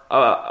are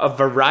a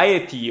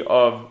variety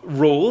of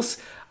roles.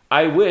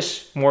 I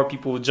wish more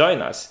people would join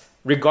us,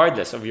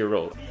 regardless of your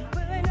role.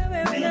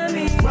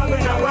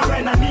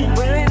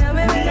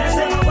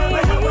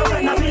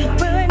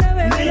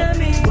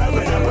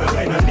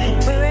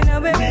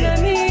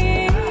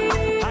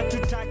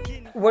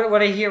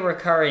 What I hear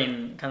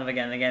recurring kind of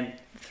again and again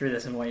through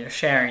this and what you're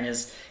sharing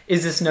is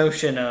this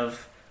notion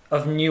of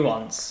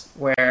nuance,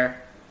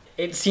 where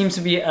it seems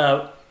to be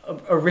a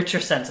richer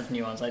sense of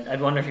nuance.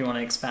 I'd wonder if you want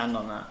to expand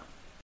on that.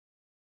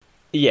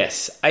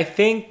 Yes, I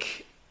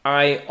think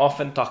I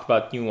often talk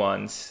about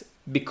nuance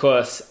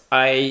because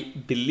I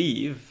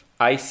believe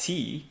I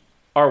see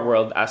our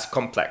world as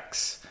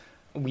complex.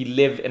 We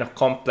live in a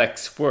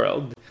complex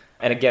world.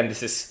 And again,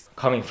 this is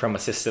coming from a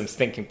systems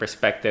thinking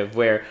perspective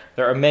where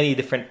there are many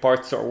different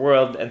parts to our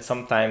world, and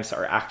sometimes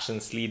our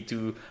actions lead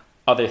to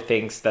other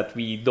things that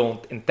we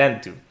don't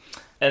intend to.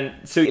 And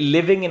so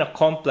living in a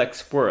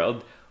complex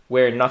world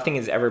where nothing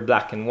is ever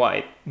black and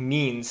white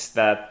means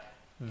that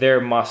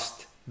there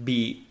must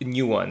be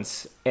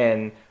nuance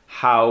in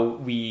how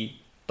we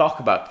talk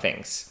about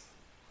things.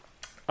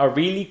 A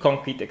really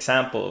concrete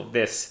example of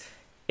this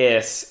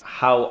is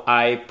how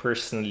I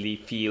personally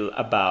feel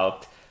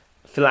about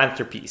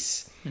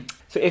philanthropies.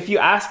 So if you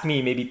asked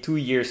me maybe 2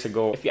 years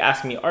ago, if you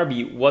asked me,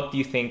 Arby, what do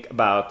you think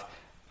about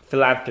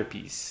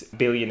philanthropies,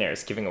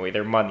 billionaires giving away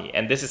their money?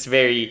 And this is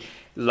very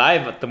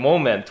live at the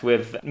moment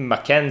with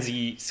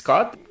Mackenzie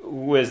Scott,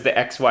 who is the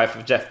ex-wife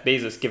of Jeff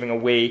Bezos, giving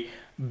away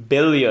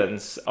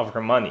billions of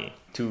her money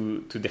to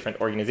different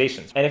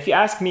organizations. And if you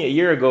asked me a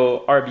year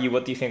ago, Arby,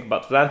 what do you think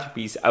about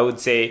philanthropies? I would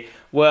say,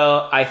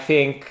 well, I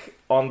think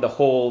on the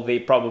whole, they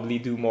probably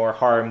do more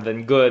harm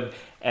than good.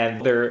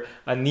 And they're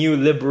a new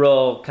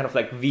liberal kind of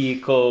like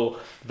vehicle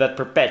that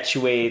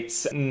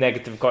perpetuates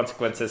negative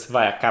consequences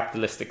via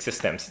capitalistic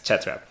systems,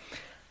 etc.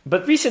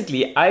 But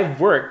recently, I've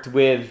worked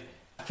with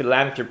a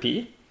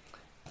philanthropy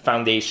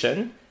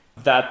foundation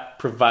that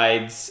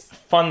provides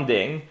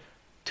funding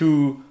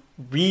to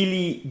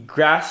really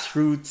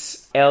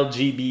grassroots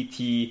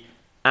LGBT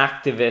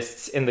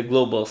activists in the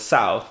global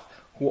south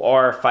who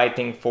are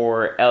fighting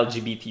for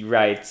LGBT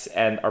rights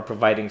and are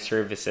providing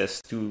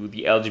services to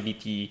the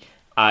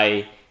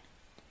LGBTI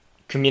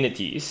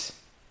communities.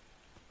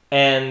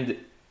 And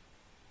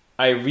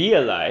I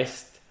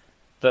realized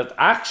that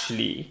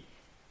actually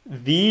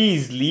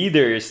these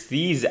leaders,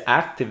 these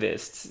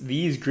activists,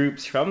 these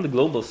groups from the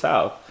global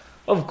south,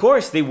 of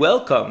course they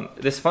welcome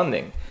this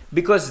funding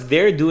because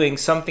they're doing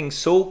something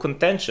so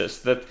contentious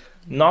that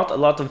not a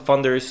lot of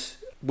funders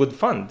would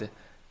fund.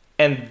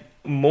 And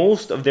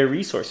most of their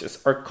resources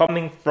are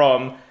coming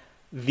from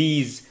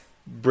these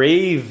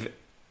brave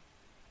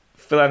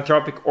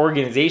philanthropic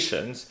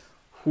organizations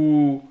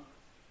who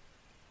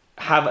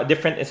have a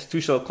different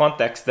institutional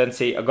context than,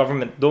 say, a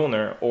government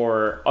donor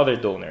or other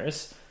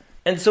donors.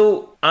 And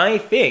so I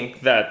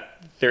think that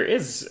there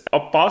is a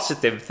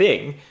positive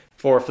thing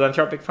for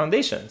philanthropic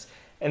foundations.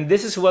 And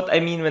this is what I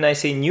mean when I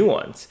say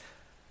nuance.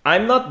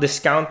 I'm not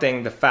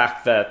discounting the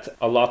fact that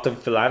a lot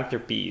of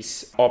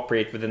philanthropies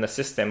operate within a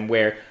system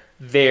where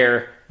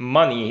their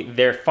money,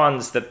 their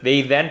funds that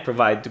they then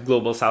provide to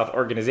Global South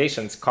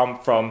organizations come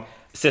from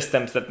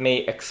systems that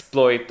may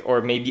exploit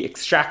or may be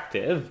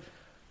extractive.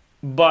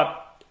 But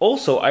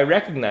also, I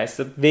recognize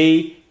that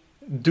they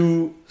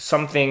do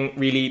something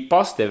really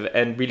positive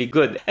and really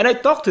good. And I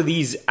talk to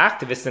these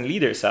activists and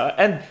leaders,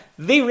 and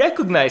they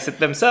recognize it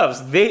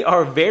themselves. They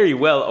are very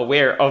well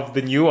aware of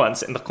the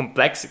nuance and the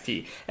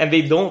complexity, and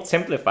they don't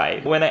simplify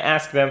it. When I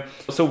ask them,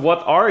 so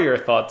what are your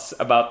thoughts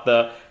about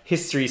the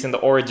histories and the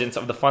origins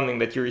of the funding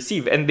that you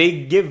receive? And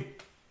they give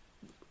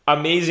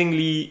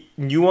amazingly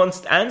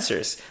nuanced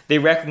answers. They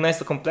recognize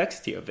the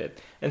complexity of it.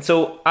 And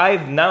so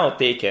I've now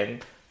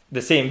taken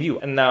the same view,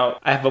 and now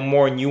I have a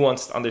more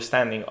nuanced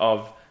understanding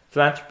of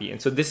philanthropy. And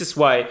so this is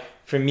why,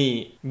 for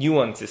me,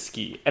 nuance is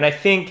key. And I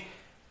think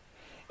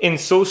in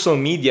social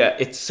media,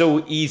 it's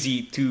so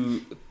easy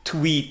to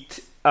tweet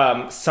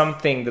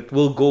something that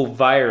will go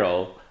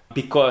viral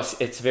because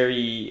it's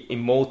very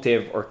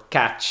emotive or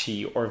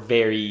catchy or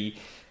very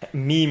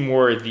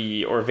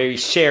meme-worthy or very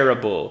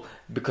shareable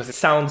because it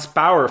sounds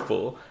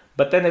powerful,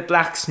 but then it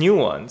lacks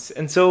nuance.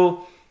 And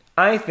so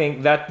I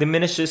think that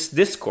diminishes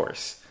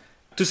discourse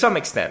to some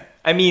extent.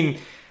 I mean,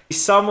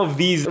 some of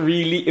these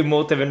really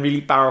emotive and really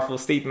powerful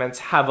statements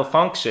have a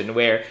function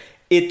where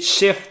it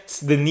shifts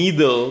the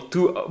needle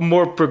to a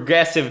more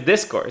progressive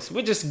discourse,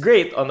 which is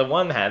great on the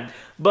one hand,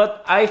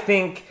 but I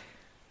think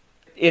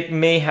it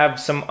may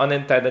have some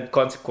unintended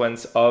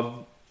consequence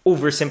of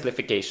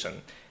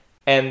oversimplification.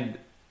 And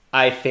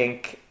I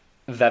think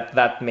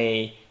that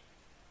may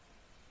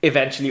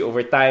eventually,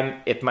 over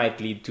time, it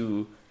might lead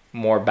to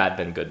more bad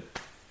than good.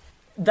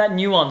 That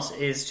nuance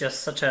is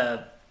just such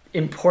a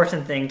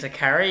important thing to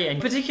carry,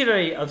 and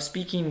particularly of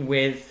speaking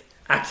with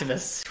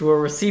activists who are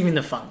receiving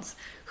the funds,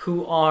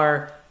 who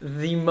are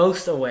the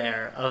most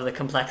aware of the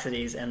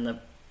complexities and the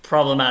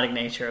problematic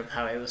nature of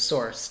how it was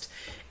sourced.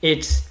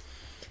 It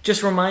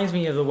just reminds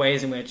me of the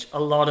ways in which a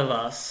lot of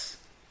us,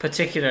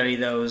 particularly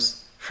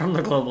those from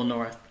the global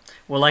north,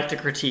 will like to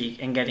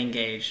critique and get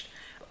engaged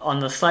on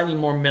the slightly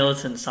more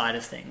militant side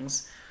of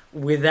things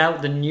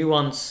without the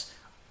nuance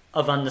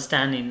of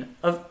understanding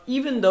of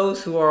even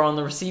those who are on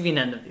the receiving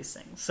end of these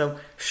things. So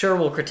sure,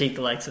 we'll critique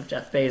the likes of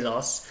Jeff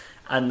Bezos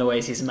and the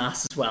ways he's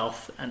amassed his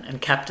wealth and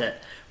kept it,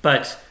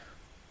 but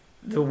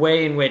the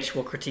way in which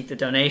we'll critique the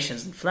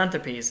donations and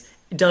philanthropies,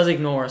 it does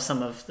ignore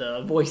some of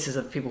the voices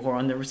of people who are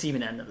on the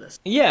receiving end of this.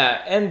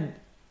 Yeah, and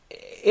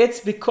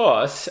it's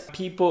because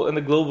people in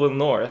the global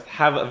north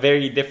have a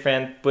very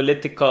different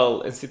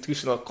political,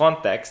 institutional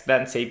context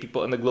than, say,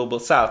 people in the global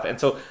south. And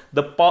so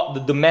the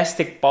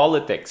domestic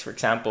politics, for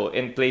example,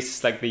 in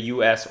places like the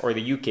US or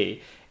the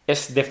UK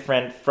is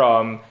different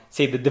from,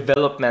 say, the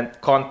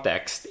development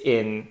context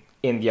in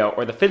India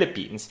or the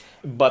Philippines.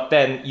 But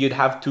then you'd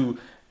have to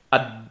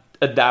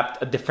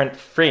adapt a different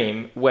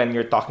frame when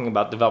you're talking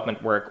about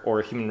development work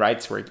or human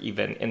rights work,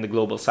 even in the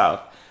global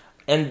south.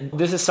 And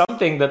this is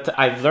something that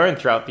I've learned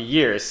throughout the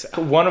years.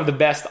 One of the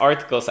best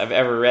articles I've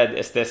ever read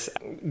is this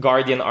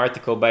Guardian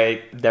article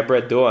by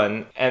Deborah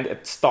Doan, and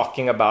it's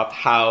talking about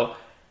how,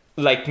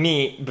 like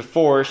me,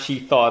 before she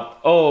thought,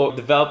 oh,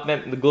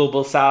 development in the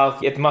global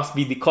south, it must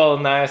be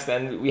decolonized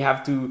and we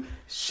have to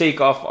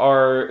shake off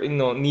our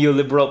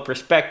neoliberal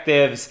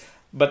perspectives.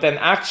 But then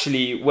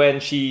actually, when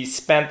she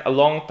spent a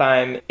long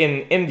time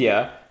in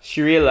India,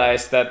 she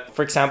realized that,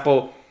 for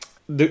example,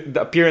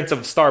 the appearance of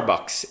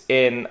Starbucks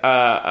in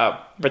a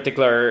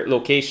particular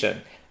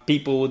location,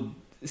 people would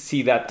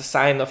see that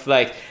sign of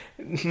like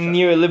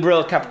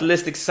neoliberal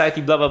capitalistic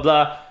society, blah, blah,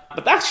 blah.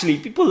 But actually,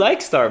 people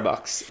like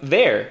Starbucks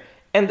there.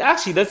 And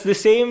actually, that's the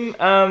same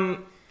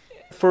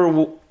for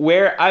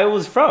where I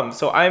was from.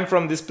 So I'm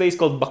from this place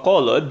called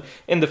Bacolod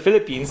in the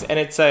Philippines, and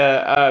it's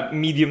a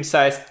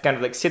medium-sized kind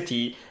of like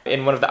city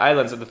in one of the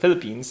islands of the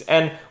Philippines.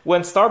 And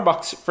when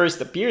Starbucks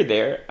first appeared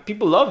there,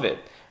 people love it.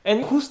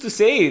 And who's to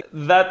say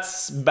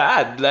that's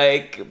bad?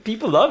 Like,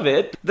 people love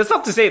it. That's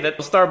not to say that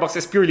Starbucks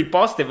is purely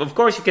positive. Of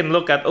course, you can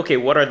look at, okay,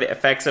 what are the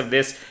effects of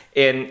this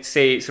in,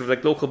 say, sort of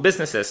like local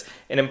businesses,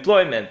 in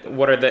employment?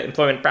 What are the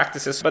employment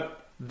practices?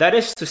 But that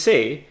is to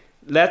say,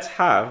 let's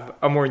have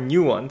a more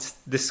nuanced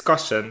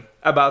discussion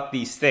about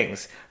these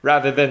things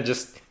rather than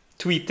just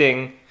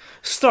tweeting,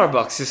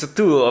 Starbucks is a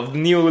tool of the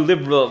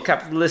neoliberal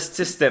capitalist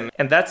system.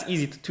 And that's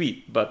easy to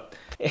tweet, but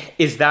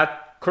is that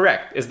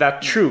correct? Is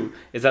that true?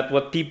 Is that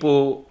what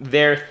people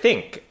there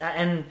think?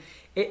 And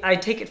I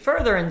take it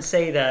further and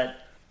say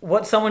that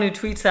what someone who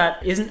tweets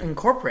that isn't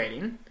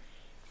incorporating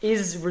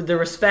is the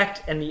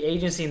respect and the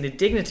agency and the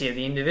dignity of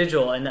the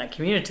individual in that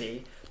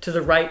community to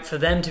the right for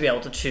them to be able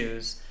to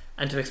choose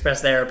and to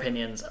express their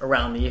opinions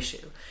around the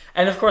issue.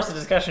 And of course, the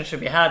discussion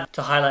should be had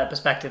to highlight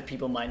perspective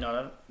people might not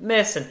have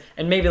missed,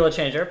 and maybe they'll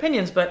change their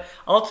opinions. But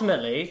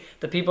ultimately,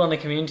 the people in the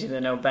community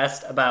that know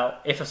best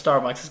about if a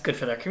Starbucks is good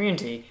for their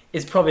community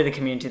is probably the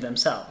community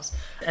themselves.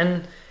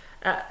 And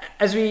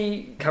as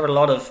we covered a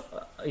lot of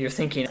your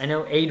thinking, I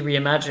know Aid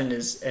Reimagined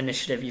is an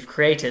initiative you've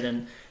created,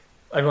 and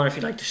I wonder if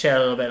you'd like to share a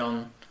little bit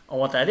on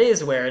what that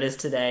is, where it is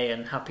today,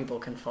 and how people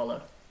can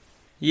follow.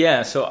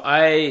 Yeah, so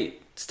I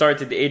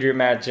started Aid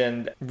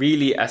Reimagined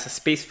really as a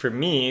space for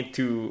me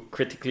to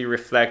critically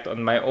reflect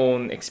on my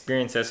own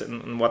experiences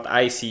and what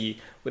I see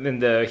within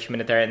the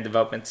humanitarian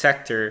development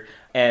sector.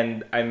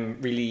 And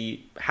I'm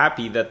really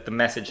happy that the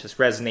message has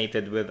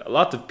resonated with a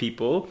lot of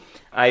people.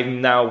 I'm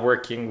now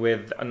working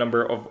with a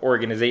number of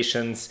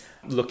organizations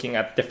looking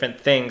at different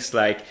things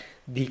like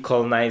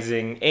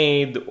decolonizing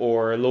aid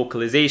or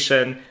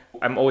localization.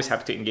 I'm always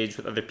happy to engage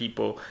with other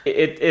people.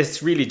 It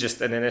is really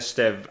just an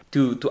initiative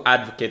to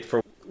advocate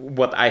for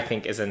what I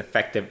think is an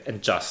effective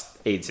and just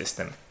aid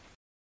system.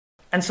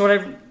 And so what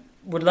I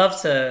would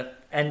love to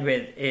end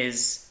with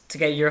is to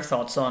get your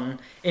thoughts on,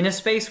 in a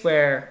space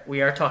where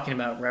we are talking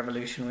about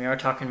revolution, we are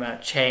talking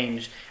about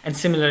change, and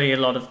similarly a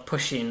lot of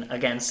pushing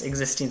against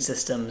existing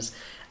systems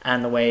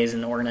and the ways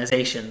and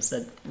organizations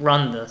that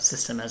run the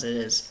system as it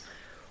is.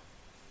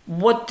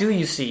 What do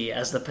you see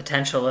as the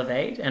potential of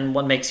aid, and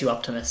what makes you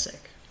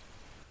optimistic?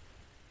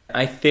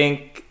 I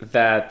think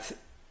that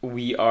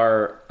we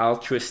are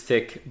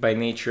altruistic by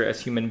nature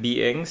as human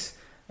beings.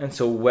 And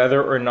so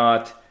whether or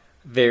not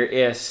there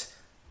is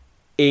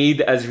aid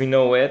as we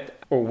know it,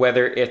 or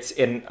whether it's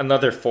in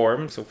another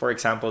form, so for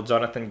example,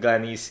 Jonathan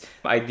Glennie's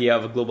idea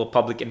of a global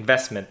public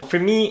investment, for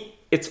me,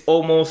 it's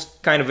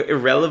almost kind of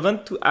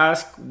irrelevant to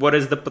ask what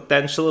is the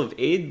potential of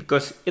aid,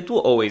 because it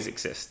will always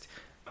exist.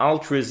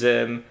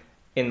 Altruism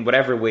in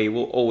whatever way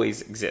will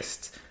always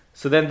exist.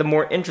 So then the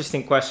more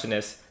interesting question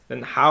is,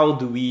 then how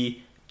do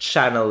we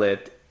channel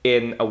it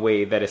in a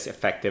way that is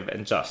effective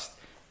and just?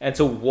 And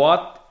so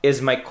what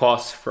is my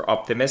cause for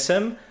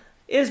optimism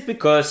is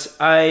because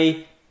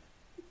I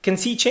can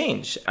see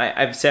change.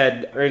 I've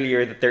said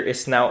earlier that there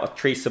is now a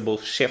traceable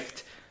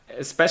shift,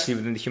 especially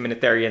within the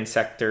humanitarian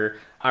sector,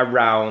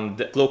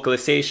 around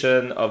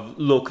localization of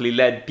locally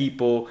led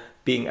people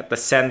being at the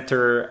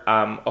center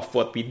of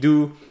what we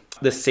do.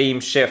 The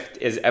same shift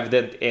is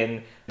evident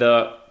in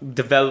the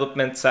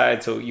development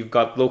side. So you've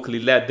got locally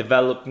led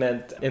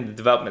development in the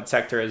development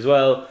sector as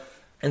well.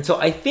 And so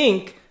I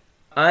think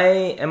I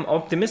am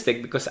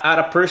optimistic because at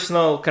a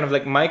personal kind of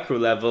like micro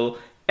level,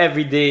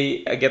 every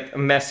day I get a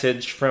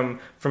message from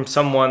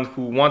someone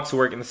who wants to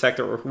work in the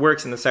sector or who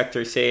works in the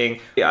sector saying,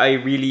 I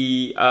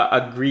really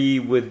agree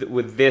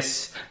with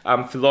this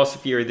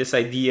philosophy or this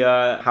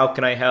idea. How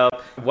can I help?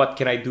 What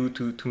can I do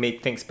to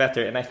make things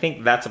better? And I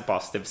think that's a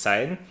positive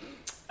sign.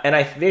 And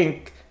I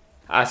think,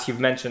 as you've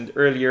mentioned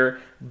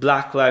earlier,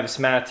 Black Lives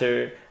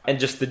Matter and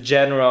just the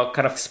general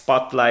kind of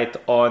spotlight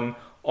on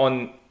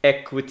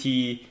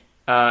equity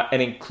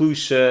and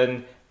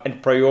inclusion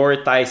and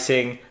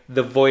prioritizing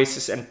the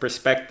voices and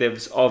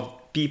perspectives of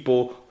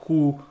people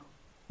who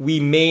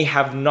we may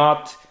have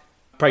not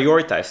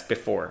prioritized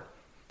before,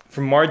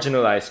 from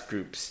marginalized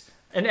groups.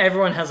 And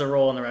everyone has a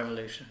role in the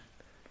revolution.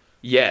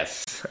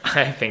 Yes,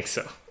 I think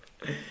so.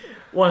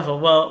 Wonderful.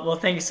 Well,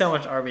 thank you so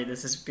much, Arby.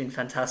 This has been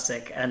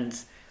fantastic. And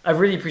I've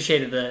really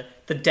appreciated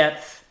the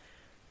depth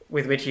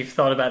with which you've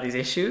thought about these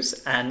issues.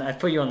 And I've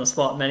put you on the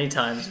spot many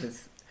times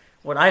with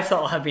what I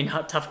thought have been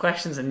tough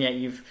questions, and yet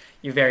you've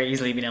very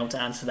easily been able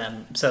to answer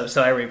them. So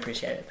I really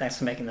appreciate it. Thanks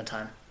for making the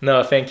time.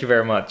 No, thank you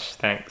very much.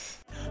 Thanks.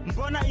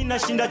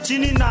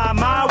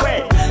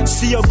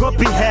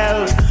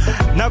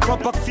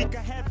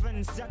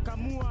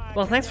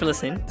 Well, thanks for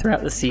listening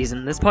throughout the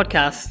season. This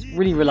podcast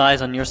really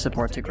relies on your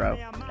support to grow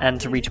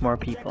and to reach more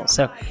people.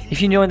 So if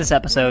you enjoyed this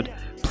episode,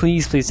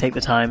 please take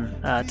the time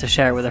to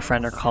share it with a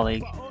friend or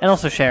colleague, and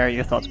also share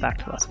your thoughts back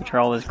to us, which are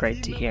always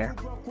great to hear.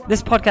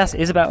 This podcast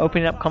is about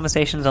opening up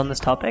conversations on this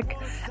topic,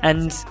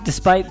 and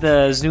despite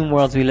the Zoom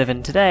worlds we live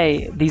in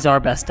today, these are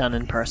best done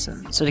in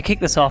person. So to kick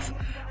this off,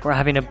 we're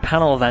having a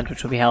panel event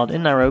which will be held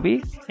in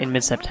Nairobi in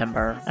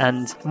mid-September,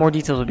 and more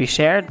details will be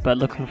shared, but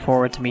looking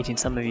forward to meeting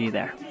some of you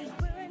there.